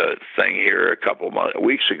did a thing here a couple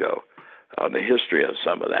weeks ago on the history of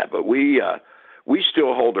some of that. But we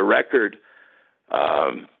still hold a record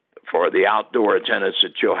for the outdoor attendance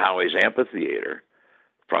at Joe Howie's amphitheater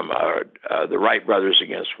from the Wright brothers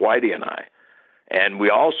against Whitey and I. And we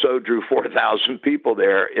also drew 4,000 people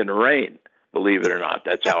there in the rain, believe it or not.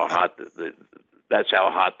 That's how hot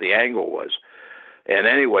the angle was. And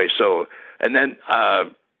anyway, and then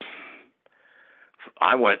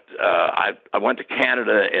I went to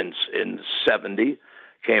Canada in '70,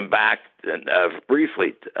 came back and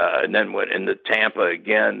briefly, and then went into Tampa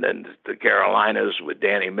again, then the Carolinas with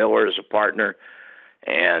Danny Miller as a partner.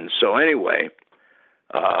 And so anyway,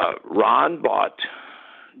 Ron bought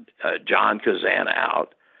John Kazana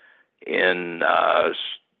out in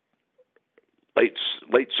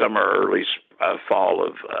late summer, early fall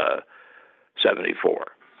of '74.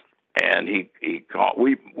 And he called.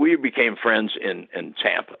 We became friends in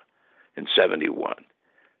Tampa in '71,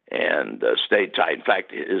 and stayed tight. In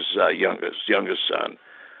fact, his youngest son,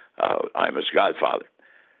 I'm his godfather.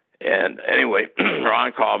 And anyway,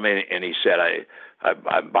 Ron called me and he said,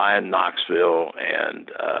 I'm buying Knoxville, and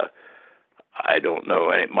I don't know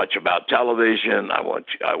much about television. I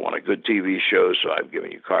want a good TV show, so I'm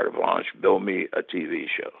giving you carte blanche. Build me a TV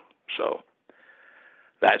show. So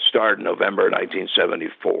that started in November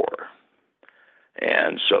 1974.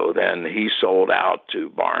 And so then he sold out to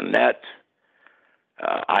Barnett.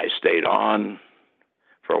 I stayed on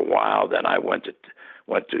for a while. Then I went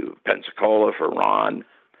to Pensacola for Ron.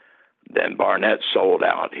 Then Barnett sold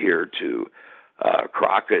out here to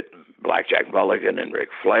Crockett, Blackjack Mulligan, and Ric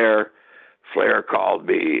Flair. Flair called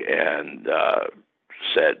me and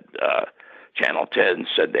said, Channel 10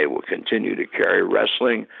 said they will continue to carry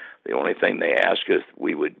wrestling. The only thing they ask is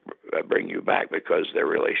we would bring you back because their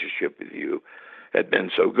relationship with you had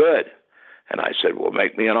been so good. And I said, well,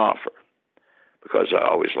 make me an offer, because I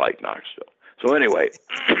always liked Knoxville. So anyway,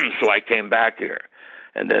 so I came back here.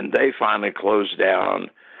 And then they finally closed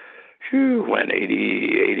down, when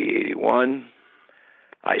 81.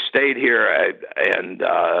 I stayed here, and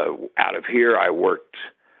out of here I worked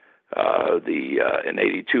in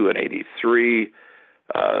 82 and 83.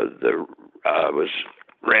 Was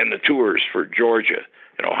ran the tours for Georgia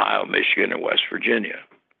and Ohio, Michigan, and West Virginia.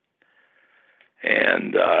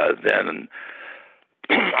 And then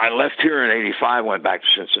I left here in '85, went back to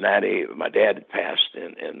Cincinnati. My dad had passed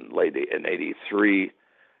in late in '83,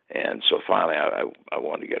 and so finally I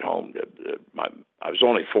wanted to get home. I was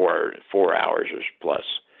only four hours or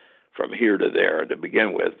plus from here to there to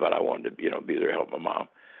begin with, but I wanted to be there to help my mom.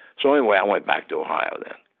 So anyway, I went back to Ohio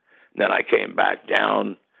then. Then I came back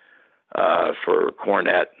down for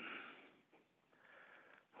Cornette.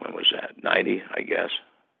 When was that? 90, I guess,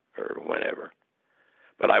 or whenever.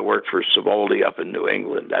 But I worked for Savoldi up in New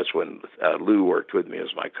England. That's when Lou worked with me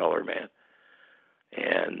as my color man.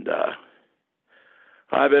 And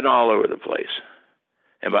I've been all over the place.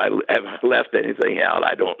 Have I left anything out?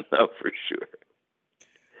 I don't know for sure.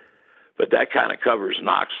 But that kind of covers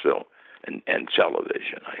Knoxville and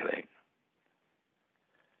television, I think.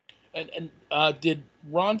 And did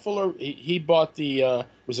Ron Fuller, he bought the,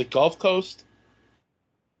 was it Gulf Coast?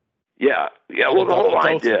 Yeah. Well, the whole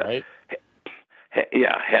idea. Right?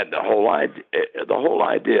 Had the whole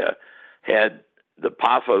idea, had the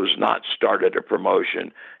Paphos not started a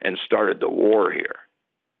promotion and started the war here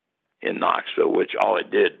in Knoxville, which all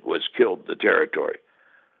it did was killed the territory,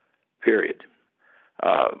 period.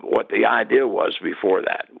 What the idea was before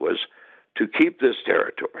that was to keep this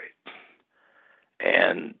territory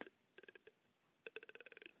and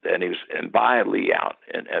buy Lee out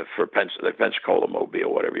and for the Pensacola,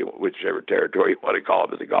 Mobile, whichever territory you want to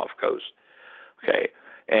call it, the Gulf Coast. Okay,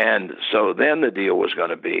 and so then the deal was going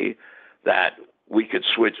to be that we could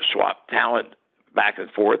swap talent back and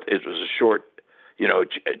forth. It was a short,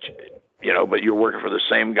 but you're working for the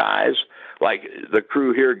same guys. Like the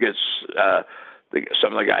crew here gets,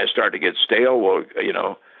 some of the guys start to get stale. Well,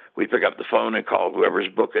 we pick up the phone and call whoever's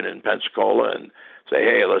booking in Pensacola and say,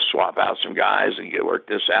 hey, let's swap out some guys and work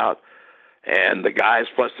this out. And the guys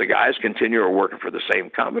continue working for the same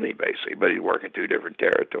company, basically, but he's working two different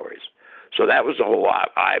territories. So that was the whole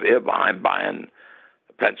idea behind buying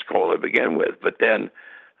Pensacola to begin with. But then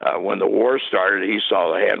when the war started, he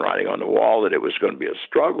saw the handwriting on the wall that it was going to be a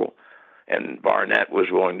struggle, and Barnett was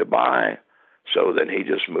willing to buy. So then he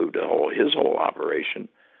just moved his whole operation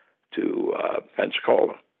to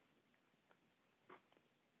Pensacola.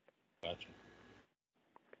 Gotcha.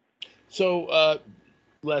 So,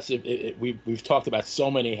 Les, we've talked about so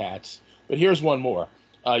many hats, but here's one more.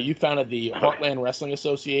 You founded the Heartland Wrestling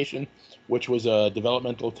Association, which was a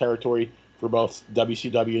developmental territory for both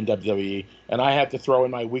WCW and WWE. And I have to throw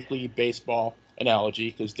in my weekly baseball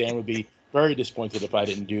analogy because Dan would be very disappointed if I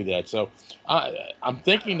didn't do that. So I'm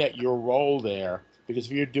thinking that your role there, because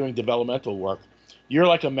if you're doing developmental work, you're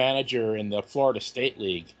like a manager in the Florida State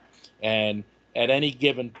League. And at any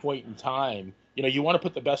given point in time, you want to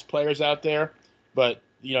put the best players out there, but,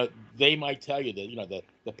 they might tell you that,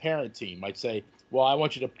 the parent team might say, well, I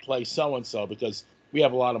want you to play so-and-so because we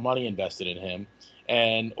have a lot of money invested in him.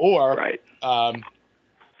 Right.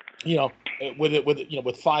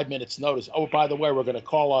 With 5 minutes notice, oh, by the way, we're going to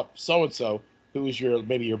call up so-and-so who is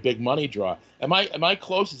maybe your big money draw. Am I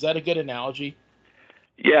close? Is that a good analogy?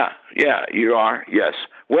 Yeah, you are. Yes.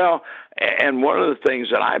 Well, and one of the things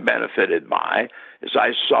that I benefited by is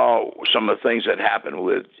I saw some of the things that happened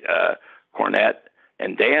with Cornette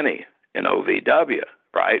and Danny in OVW,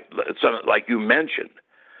 right? Some, like you mentioned,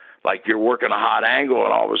 like you're working a hot angle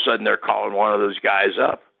and all of a sudden they're calling one of those guys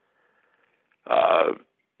up.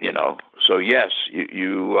 So yes,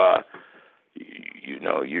 you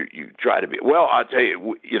try to be, well, I'll tell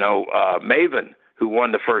you, Maven, who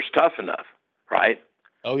won the first Tough Enough, right?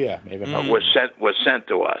 Oh yeah, Maven was sent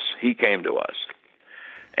to us. He came to us,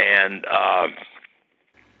 and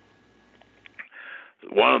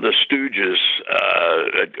one of the Stooges,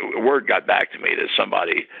 word got back to me that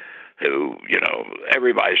somebody who,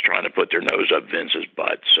 everybody's trying to put their nose up Vince's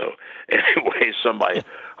butt. So anyway, somebody,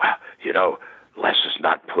 Les is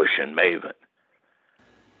not pushing Maven.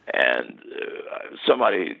 And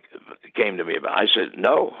somebody came to me about it. I said,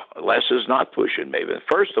 no, Les is not pushing Maven.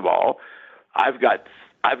 First of all, I've got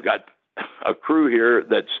a crew here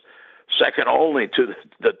that's second only to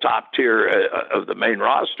the top tier of the main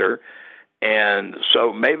roster. And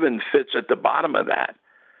so Maven fits at the bottom of that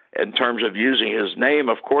in terms of using his name.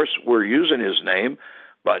 Of course, we're using his name,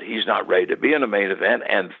 but he's not ready to be in a main event.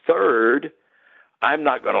 And third, I'm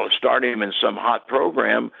not going to start him in some hot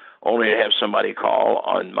program only to have somebody call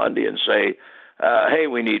on Monday and say, hey,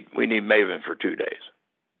 we need Maven for 2 days.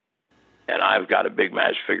 And I've got a big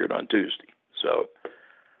match figured on Tuesday. So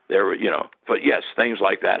there were, but yes, things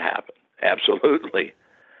like that happen. Absolutely.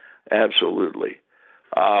 Absolutely.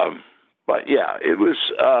 But yeah, it was,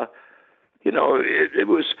 it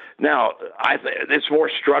was. Now I think it's more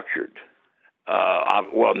structured.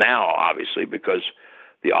 Well, now obviously because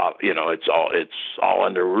it's all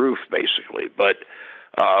under roof basically. But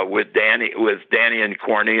with Danny and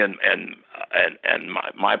Corny and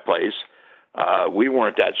my place, we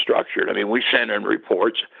weren't that structured. I mean, we sent in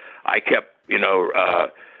reports. I kept,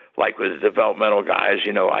 like with the developmental guys,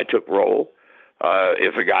 I took roll.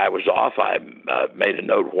 If a guy was off, I made a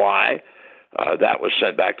note why. That was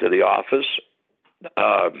sent back to the office.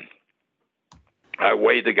 I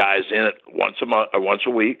weighed the guys in it once a month or once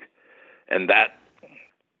a week, and that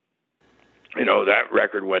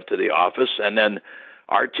record went to the office. And then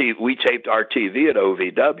we taped our TV at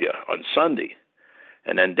OVW on Sunday.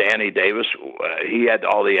 And then Danny Davis, he had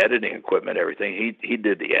all the editing equipment, everything. He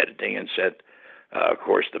did the editing and sent, of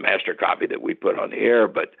course, the master copy that we put on the air,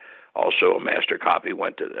 but also a master copy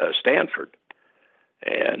went to Stanford.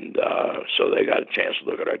 And so they got a chance to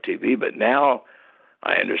look at our TV. But now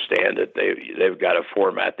I understand that they've got to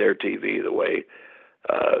format their TV the way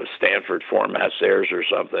Stanford formats theirs or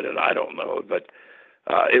something, and I don't know. But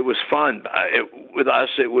it was fun. With us,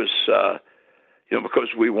 it was, because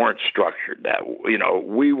we weren't structured that,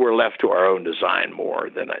 we were left to our own design more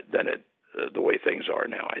than the way things are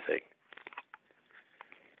now, I think.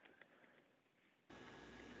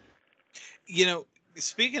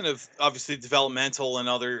 Speaking of obviously developmental and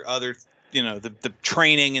other the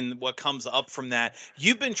training and what comes up from that,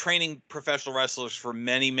 you've been training professional wrestlers for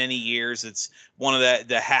many, many years. It's one of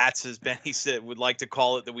the hats, as Benny said, would like to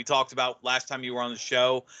call it, that we talked about last time you were on the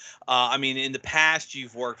show. In the past,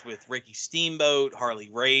 you've worked with Ricky Steamboat, Harley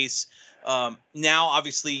Race. Now,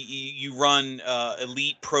 obviously, you run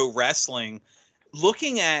Elite Pro Wrestling.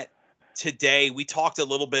 Looking at today, we talked a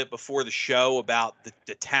little bit before the show about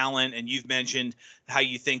the talent, and you've mentioned how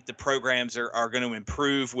you think the programs are going to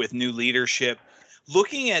improve with new leadership.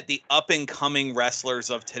 Looking at the up-and-coming wrestlers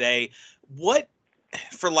of today, what,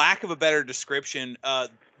 for lack of a better description,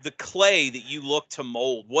 the clay that you look to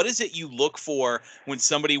mold, what is it you look for when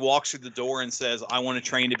somebody walks through the door and says, I want to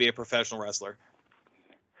train to be a professional wrestler?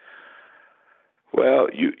 Well,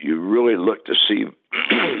 you really look to see,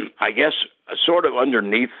 I guess, sort of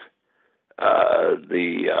underneath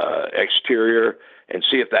the exterior, and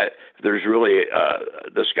see if there's really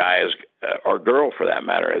this guy is, or girl for that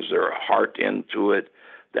matter, has their heart into it,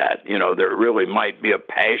 that there really might be a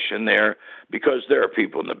passion there, because there are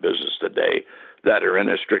people in the business today that are in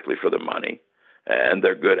it strictly for the money, and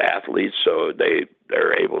they're good athletes, so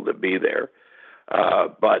they're able to be there.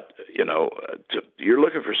 But you're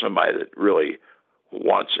looking for somebody that really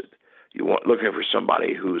wants it. Looking for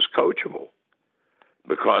somebody who's coachable,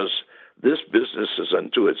 because this business is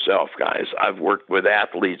unto itself, guys. I've worked with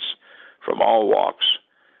athletes from all walks,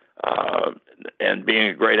 and being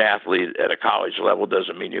a great athlete at a college level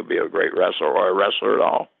doesn't mean you'll be a great wrestler or a wrestler at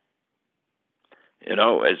all.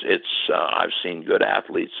 I've seen good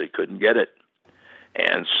athletes that couldn't get it,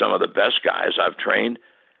 and some of the best guys I've trained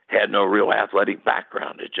had no real athletic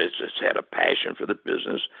background. It just had a passion for the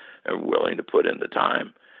business and willing to put in the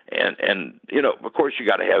time. And of course, you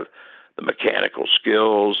got to have the mechanical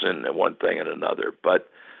skills and one thing and another, but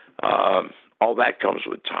all that comes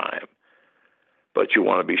with time. But you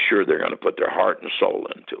want to be sure they're going to put their heart and soul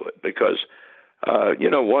into it, because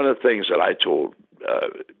one of the things that I told,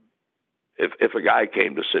 if a guy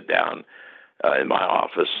came to sit down in my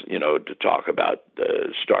office, to talk about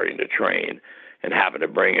starting to train and having to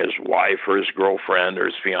bring his wife or his girlfriend or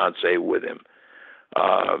his fiance with him,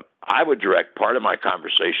 I would direct part of my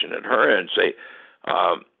conversation at her and say,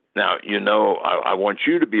 now, I want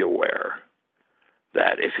you to be aware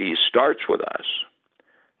that if he starts with us,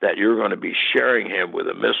 that you're going to be sharing him with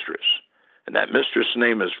a mistress, and that mistress'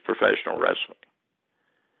 name is professional wrestling.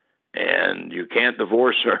 And you can't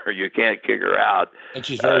divorce her, you can't kick her out. And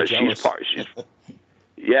she's very jealous.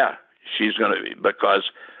 She's going to be,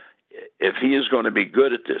 because if he is going to be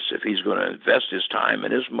good at this, if he's going to invest his time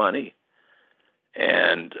and his money,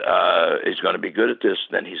 and he's going to be good at this,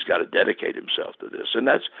 then he's got to dedicate himself to this. And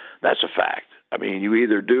that's a fact. I mean, you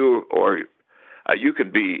either do, or you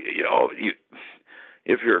can be,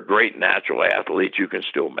 if you're a great natural athlete, you can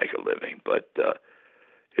still make a living, but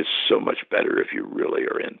it's so much better if you really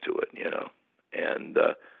are into it, and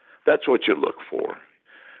that's what you look for.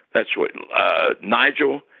 That's what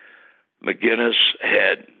Nigel McGuinness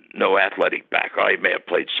had. No athletic background. He may have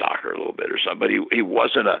played soccer a little bit or something, but he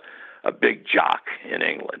wasn't a big jock in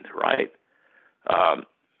England, right?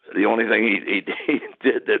 The only thing he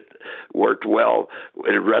did that worked well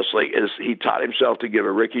in wrestling is he taught himself to give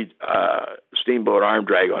a Ricky Steamboat arm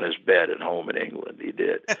drag on his bed at home in England. He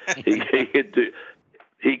did.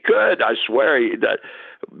 He could. I swear.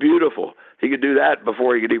 Beautiful. He could do that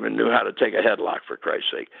before he could even knew how to take a headlock, for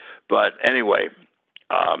Christ's sake. But anyway,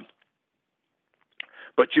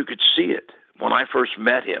 but you could see it when I first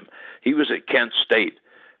met him. He was at Kent State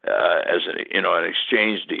as an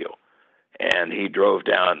exchange deal, and he drove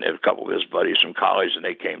down. A couple of his buddies from college, and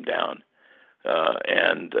they came down,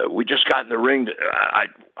 and we just got in the ring.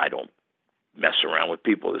 I don't mess around with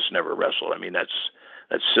people that's never wrestled. I mean, that's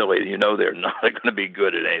silly. You know, they're not going to be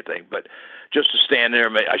good at anything. But just to stand there,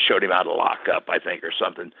 I showed him how to lock up, I think, or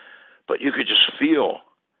something. But you could just feel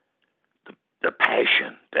the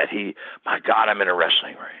passion that my God, I'm in a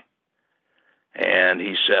wrestling ring. And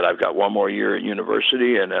he said, I've got one more year at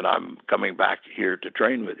university, and then I'm coming back here to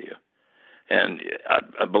train with you. And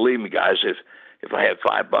believe me, guys, if I had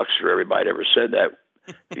 $5 for everybody ever said that,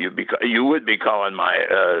 you would be calling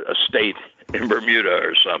my estate in Bermuda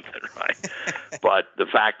or something, right? But the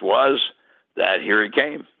fact was that here he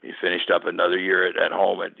came. He finished up another year at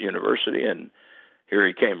home at university, and here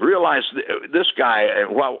he came. Realize this guy,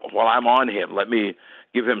 and while I'm on him, let me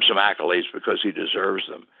give him some accolades because he deserves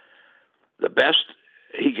them. The best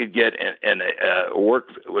he could get in work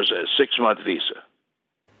was a 6-month visa.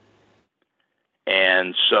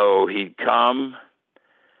 And so he'd come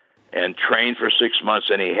and train for 6 months,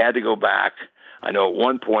 and he had to go back. I know at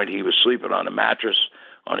one point he was sleeping on a mattress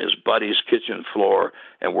on his buddy's kitchen floor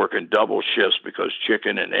and working double shifts because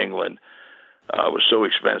chicken in England was so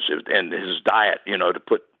expensive, and his diet, to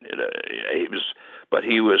put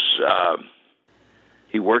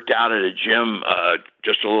he worked out at a gym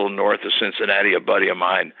just a little north of Cincinnati. A buddy of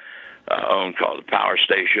mine owned, called the Power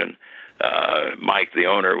Station. Mike, the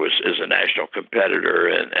owner, is a national competitor,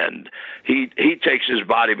 and he takes his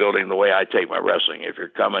bodybuilding the way I take my wrestling. If you're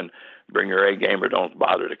coming, bring your A game, or don't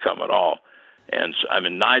bother to come at all. And so, I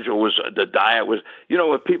mean, Nigel the diet was,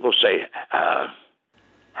 when people say,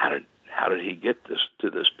 how did he get to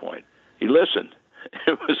this point? He listened.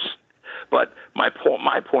 But my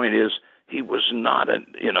point is, he was not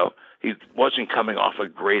he wasn't coming off a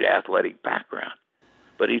great athletic background,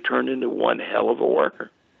 but he turned into one hell of a worker.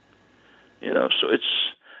 So it's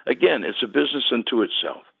a business unto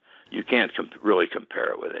itself. You can't really compare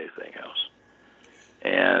it with anything else.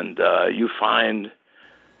 And you find,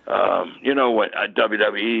 when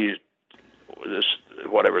WWE,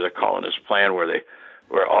 whatever they're calling this plan,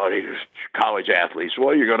 where all these college athletes.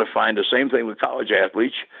 Well, you're going to find the same thing with college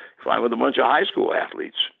athletes. You find with a bunch of high school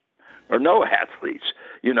athletes or no athletes.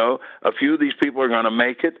 A few of these people are going to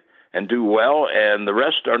make it and do well, and the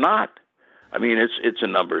rest are not. I mean, it's a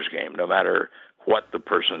numbers game, no matter what the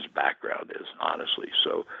person's background is, honestly.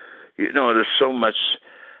 So, there's so much,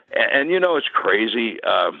 and it's crazy.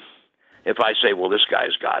 If I say, well, this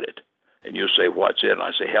guy's got it, and you say, what's it? And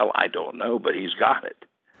I say, hell, I don't know, but he's got it,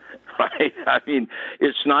 right? I mean,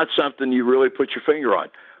 it's not something you really put your finger on.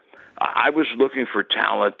 I was looking for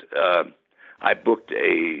talent. I booked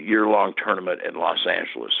a year-long tournament in Los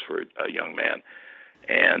Angeles for a young man,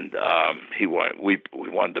 and he won. We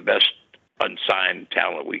wanted the best unsigned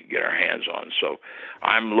talent we could get our hands on. So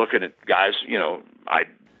I'm looking at guys, I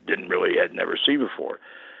had never seen before.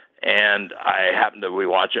 And I happened to be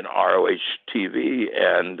watching ROH TV,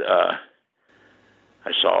 and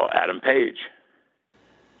I saw Adam Page.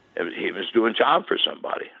 He was doing job for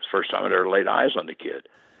somebody. It's the first time I'd ever laid eyes on the kid.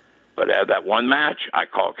 But at that one match, I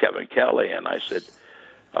called Kevin Kelly, and I said,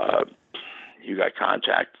 you got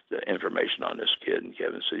contact information on this kid? And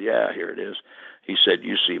Kevin said, yeah, here it is. He said,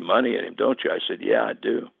 you see money in him, don't you? I said, yeah, I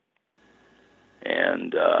do.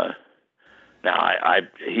 And now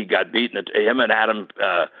he got beaten. Him and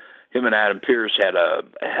Adam Pearce had a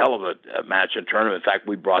hell of a match in tournament. In fact,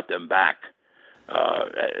 we brought them back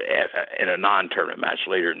in a non-tournament match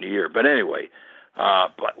later in the year. But anyway,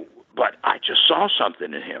 but I just saw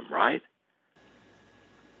something in him, right?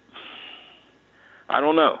 I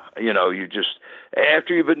don't know. You just,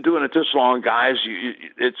 after you've been doing it this long, guys, you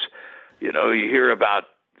hear about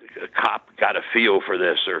a cop got a feel for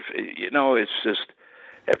this, or, it's just,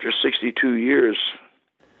 after 62 years,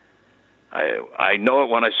 I know it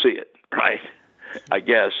when I see it, right? I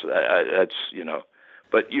guess that's,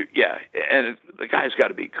 but and the guy's got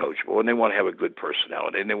to be coachable, and they want to have a good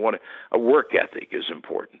personality, and they want a work ethic is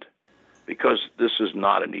important, because this is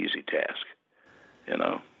not an easy task,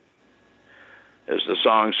 As the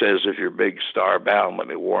song says, if you're big star bound, let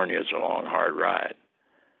me warn you, it's a long, hard ride.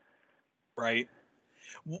 Right.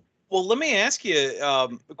 Well, let me ask you a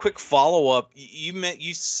quick follow-up.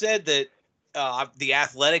 You said that the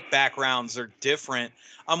athletic backgrounds are different.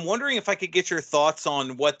 I'm wondering if I could get your thoughts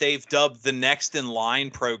on what they've dubbed the Next in Line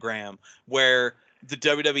program, where the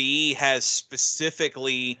WWE has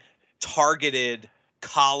specifically targeted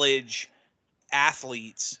college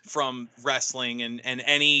athletes from wrestling and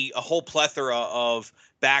a whole plethora of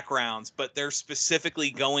backgrounds, but they're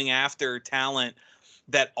specifically going after talent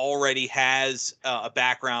that already has a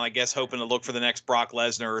background, I guess, hoping to look for the next Brock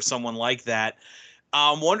Lesnar or someone like that.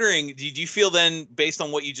 I'm wondering, did you feel then, based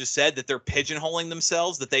on what you just said, that they're pigeonholing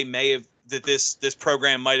themselves, that they may have, that this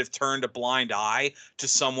program might have turned a blind eye to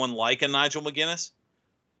someone like a Nigel McGuinness?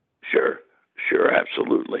 Sure,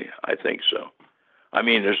 absolutely. I think so. I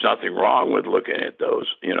mean, there's nothing wrong with looking at those,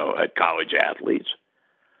 at college athletes.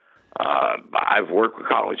 I've worked with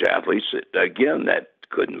college athletes that, again, that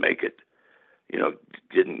couldn't make it,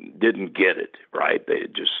 didn't get it, right?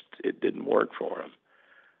 It didn't work for them.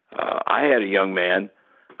 I had a young man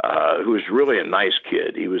who was really a nice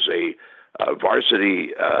kid. He was a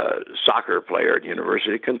varsity soccer player at the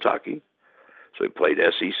University of Kentucky. So he played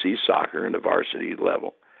SEC soccer in the varsity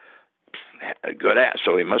level.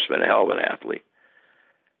 So he must have been a hell of an athlete.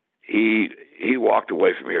 He walked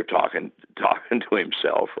away from here talking to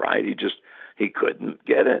himself, right? He couldn't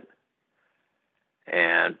get it.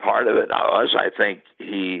 And part of it was, I think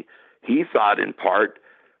he thought in part,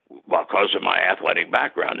 well, because of my athletic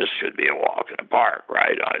background, this should be a walk in the park,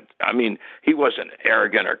 right? I mean, he wasn't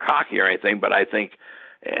arrogant or cocky or anything, but I think,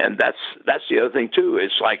 and that's the other thing too.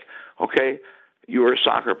 It's like, okay, you were a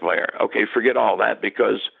soccer player. Okay, forget all that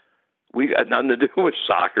because we got nothing to do with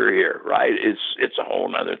soccer here, right? It's a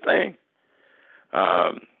whole other thing.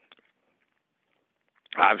 I've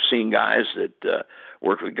seen guys that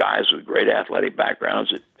work with guys with great athletic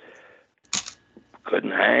backgrounds that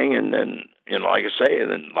couldn't hang, and then, like I say,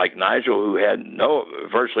 and then like Nigel, who had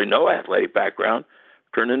virtually no athletic background,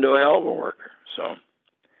 turned into a hell of a worker. So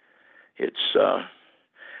it's,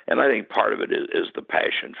 and I think part of it is the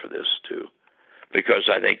passion for this too. Because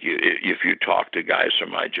I think if you talk to guys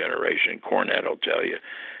from my generation, Cornette will tell you,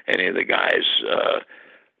 any of the guys,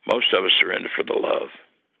 most of us are in it for the love.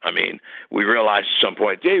 I mean, we realized at some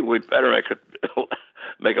point, hey, we better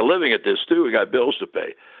make a living at this too. We got bills to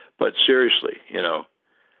pay. But seriously, hell,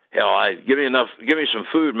 give me some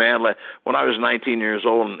food, man. When I was 19 years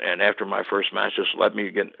old and after my first match, just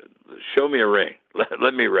show me a ring.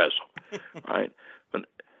 Let me wrestle, right?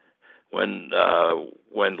 When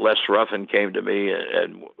Les Ruffin came to me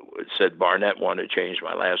and said Barnett wanted to change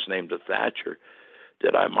my last name to Thatcher,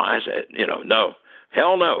 did I mind? I said, no,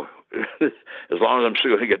 hell no. As long as I'm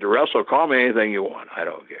still going to get to wrestle, call me anything you want. I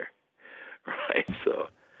don't care, right? So,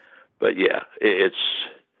 but yeah, it's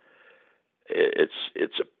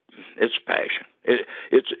passion.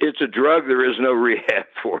 It's a drug there is no rehab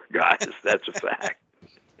for, guys. That's a fact.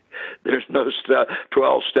 There's no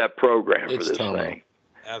 12-step program for this thing.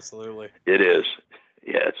 Absolutely. It is.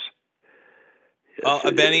 Yes.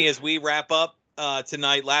 Benny, as we wrap up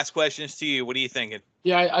tonight, last questions to you. What are you thinking?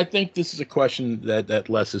 Yeah, I think this is a question that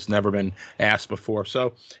Les has never been asked before.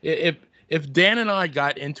 So if Dan and I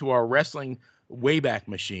got into our wrestling Wayback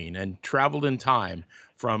Machine and traveled in time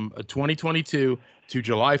from 2022 to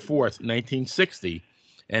July 4th, 1960,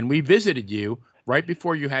 and we visited you right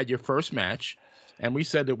before you had your first match, and we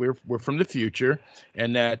said that we're from the future,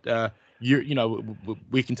 and that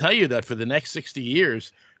we can tell you that for the next 60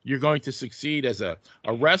 years, you're going to succeed as a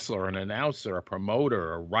wrestler, an announcer, a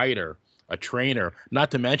promoter, a writer, a trainer, not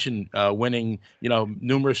to mention winning,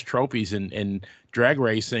 numerous trophies in drag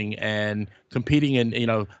racing and competing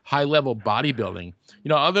in, high-level bodybuilding.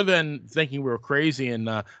 Other than thinking we were crazy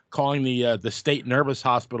and calling the State Nervous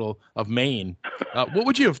Hospital of Maine, what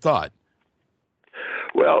would you have thought?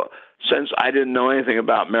 Well, since I didn't know anything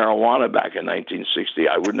about marijuana back in 1960,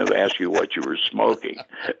 I wouldn't have asked you what you were smoking,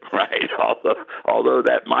 right? Although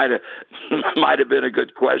that might have been a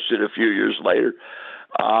good question a few years later.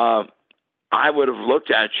 I would have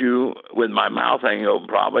looked at you with my mouth hanging open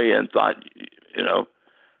probably and thought,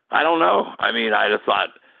 I don't know. I mean, I'd have thought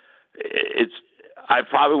I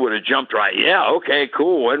probably would have jumped right. Yeah, okay,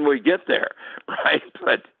 cool. When we get there, right?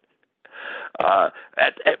 But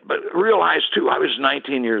realize too, I was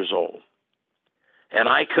 19 years old, and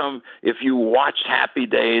if you watched Happy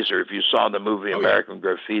Days or if you saw the movie American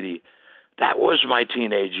Graffiti, that was my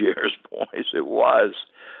teenage years, boys. It was.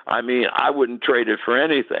 I mean, I wouldn't trade it for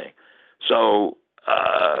anything. So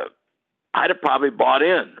I'd have probably bought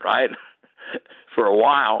in, right, for a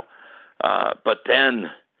while. But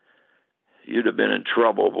then you'd have been in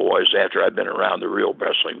trouble, boys, after I'd been around the real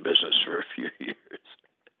wrestling business for a few years.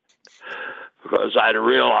 Because I'd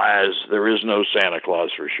realized there is no Santa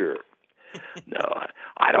Claus for sure. No,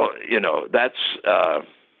 I don't, that's,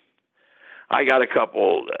 I got a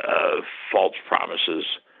couple false promises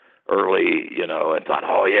early, and thought,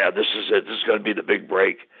 oh yeah, this is it. This is going to be the big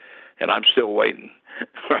break. And I'm still waiting,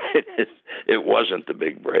 right? It wasn't the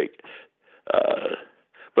big break.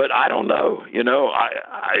 But I don't know.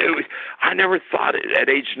 I never thought at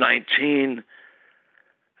age 19,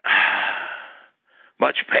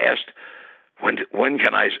 much past. When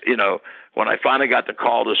can I? When I finally got the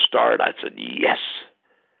call to start, I said yes.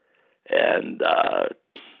 And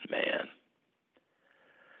man,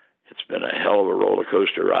 it's been a hell of a roller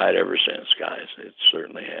coaster ride ever since, guys. It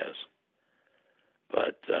certainly has.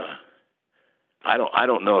 But I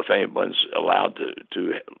don't know if anyone's allowed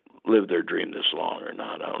to live their dream this long or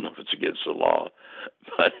not. I don't know if it's against the law,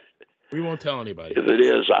 but we won't tell anybody. If it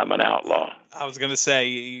is, I'm an outlaw. I was going to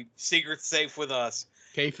say, secret's safe with us.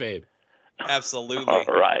 Kayfabe. Absolutely. All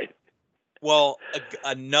right. Well,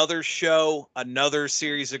 another show, another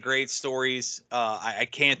series of great stories. I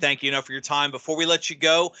can't thank you enough for your time. Before we let you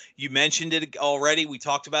go, you mentioned it already. We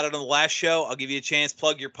talked about it on the last show. I'll give you a chance.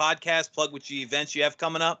 Plug your podcast. Plug which events you have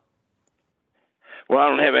coming up. Well, I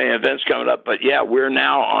don't have any events coming up, but yeah, we're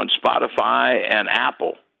now on Spotify and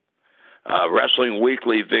Apple. Wrestling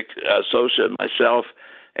Weekly, Vic Sosa and myself,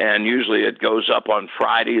 and usually it goes up on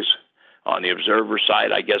Fridays on the Observer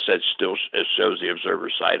site. I guess it shows the Observer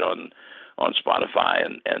site on Spotify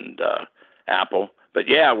and Apple. But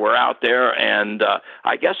yeah, we're out there, and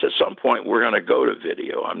I guess at some point we're going to go to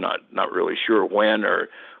video. I'm not really sure when or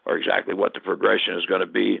exactly what the progression is going to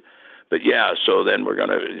be. But yeah, so then we're going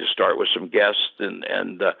to start with some guests,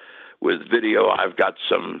 and with video, I've got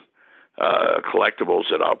some collectibles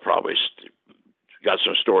that I'll probably got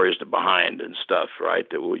some stories behind and stuff, right,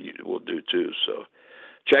 that we'll do too. So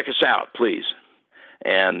check us out, please.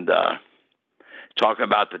 And talking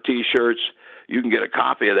about the T-shirts, you can get a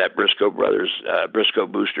copy of that Briscoe Brothers Briscoe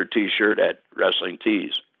Booster T-shirt at Wrestling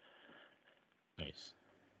Tees. Nice.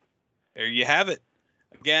 There you have it.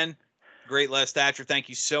 Again, great Les Thatcher. Thank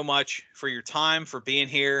you so much for your time, for being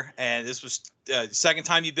here. And this was the second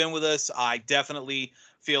time you've been with us. I definitely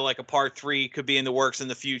feel like a part 3 could be in the works in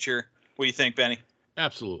the future. What do you think, Benny?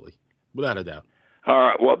 Absolutely. Without a doubt. All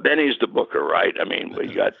right. Well, Benny's the booker, right? I mean,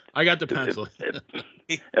 I got the pencil.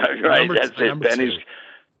 Right. That's it. Benny's.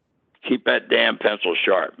 Keep that damn pencil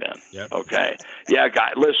sharp, man. Yep. Okay. Yeah,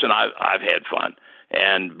 guys. Listen, I've had fun,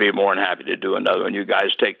 and be more than happy to do another one. You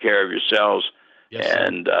guys take care of yourselves, yes,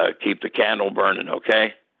 and keep the candle burning.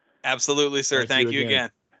 Okay. Absolutely, sir. Thank you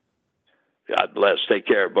again. God bless. Take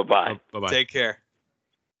care. Bye-bye. Bye-bye. Take care.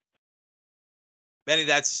 Benny,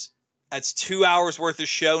 that's 2 hours worth of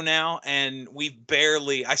show now, and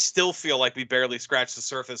I still feel like we barely scratched the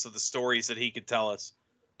surface of the stories that he could tell us.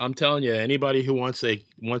 I'm telling you, anybody who wants a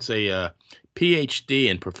PhD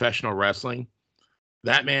in professional wrestling,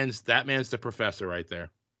 that man's the professor right there.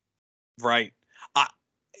 Right.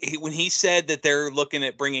 When he said that they're looking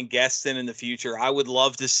at bringing guests in the future, I would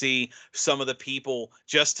love to see some of the people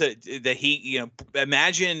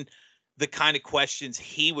imagine the kind of questions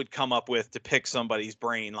he would come up with to pick somebody's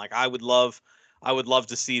brain. Like I would love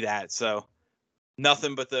to see that. So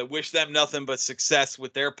wish them nothing but success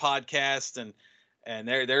with their podcast and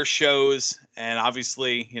their shows. And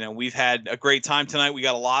obviously, we've had a great time tonight. We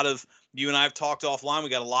got you and I have talked offline. We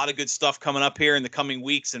got a lot of good stuff coming up here in the coming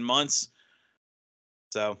weeks and months.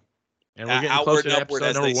 So, and we're getting outward close to and upward,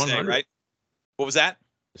 as they say, right? What was that?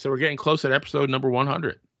 So we're getting close at episode number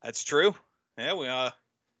 100. That's true. Yeah, we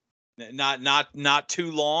not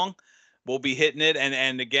too long. We'll be hitting it.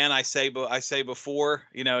 And again, I say before,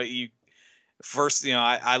 I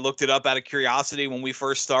looked it up out of curiosity when we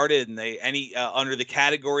first started, and under the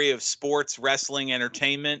category of sports, wrestling,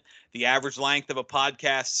 entertainment, the average length of a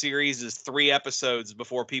podcast series is 3 episodes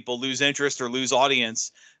before people lose interest or lose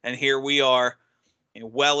audience. And here we are,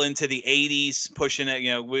 well into the 80s, pushing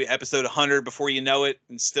it, episode 100 before you know it,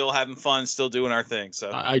 and still having fun, still doing our thing.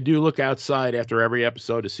 So I do look outside after every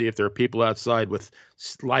episode to see if there are people outside with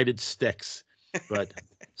lighted sticks, but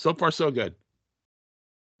so far so good.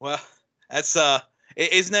 Well, that's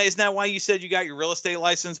isn't that why you said you got your real estate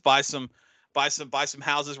license? Buy some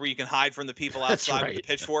houses where you can hide from the people outside with the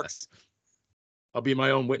pitchforks. I'll be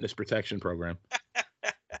my own witness protection program.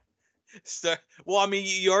 So, well, I mean,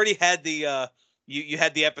 you already had the you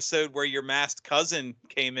had the episode where your masked cousin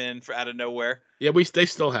came in out of nowhere. Yeah, they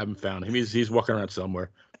still haven't found him. He's walking around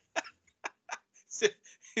somewhere.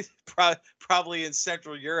 Probably in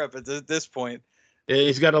Central Europe at this point.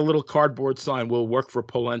 He's got a little cardboard sign. We'll work for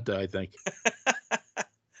Polenta, I think.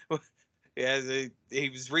 Yeah, he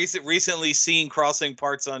was recently seen crossing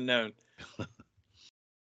parts unknown.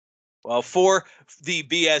 Well, for the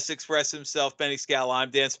BS Express himself, Benny Scala, I'm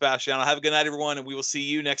Dan Sebastiano. Have a good night, everyone, and we will see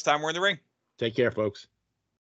you next time we're in the ring. Take care, folks.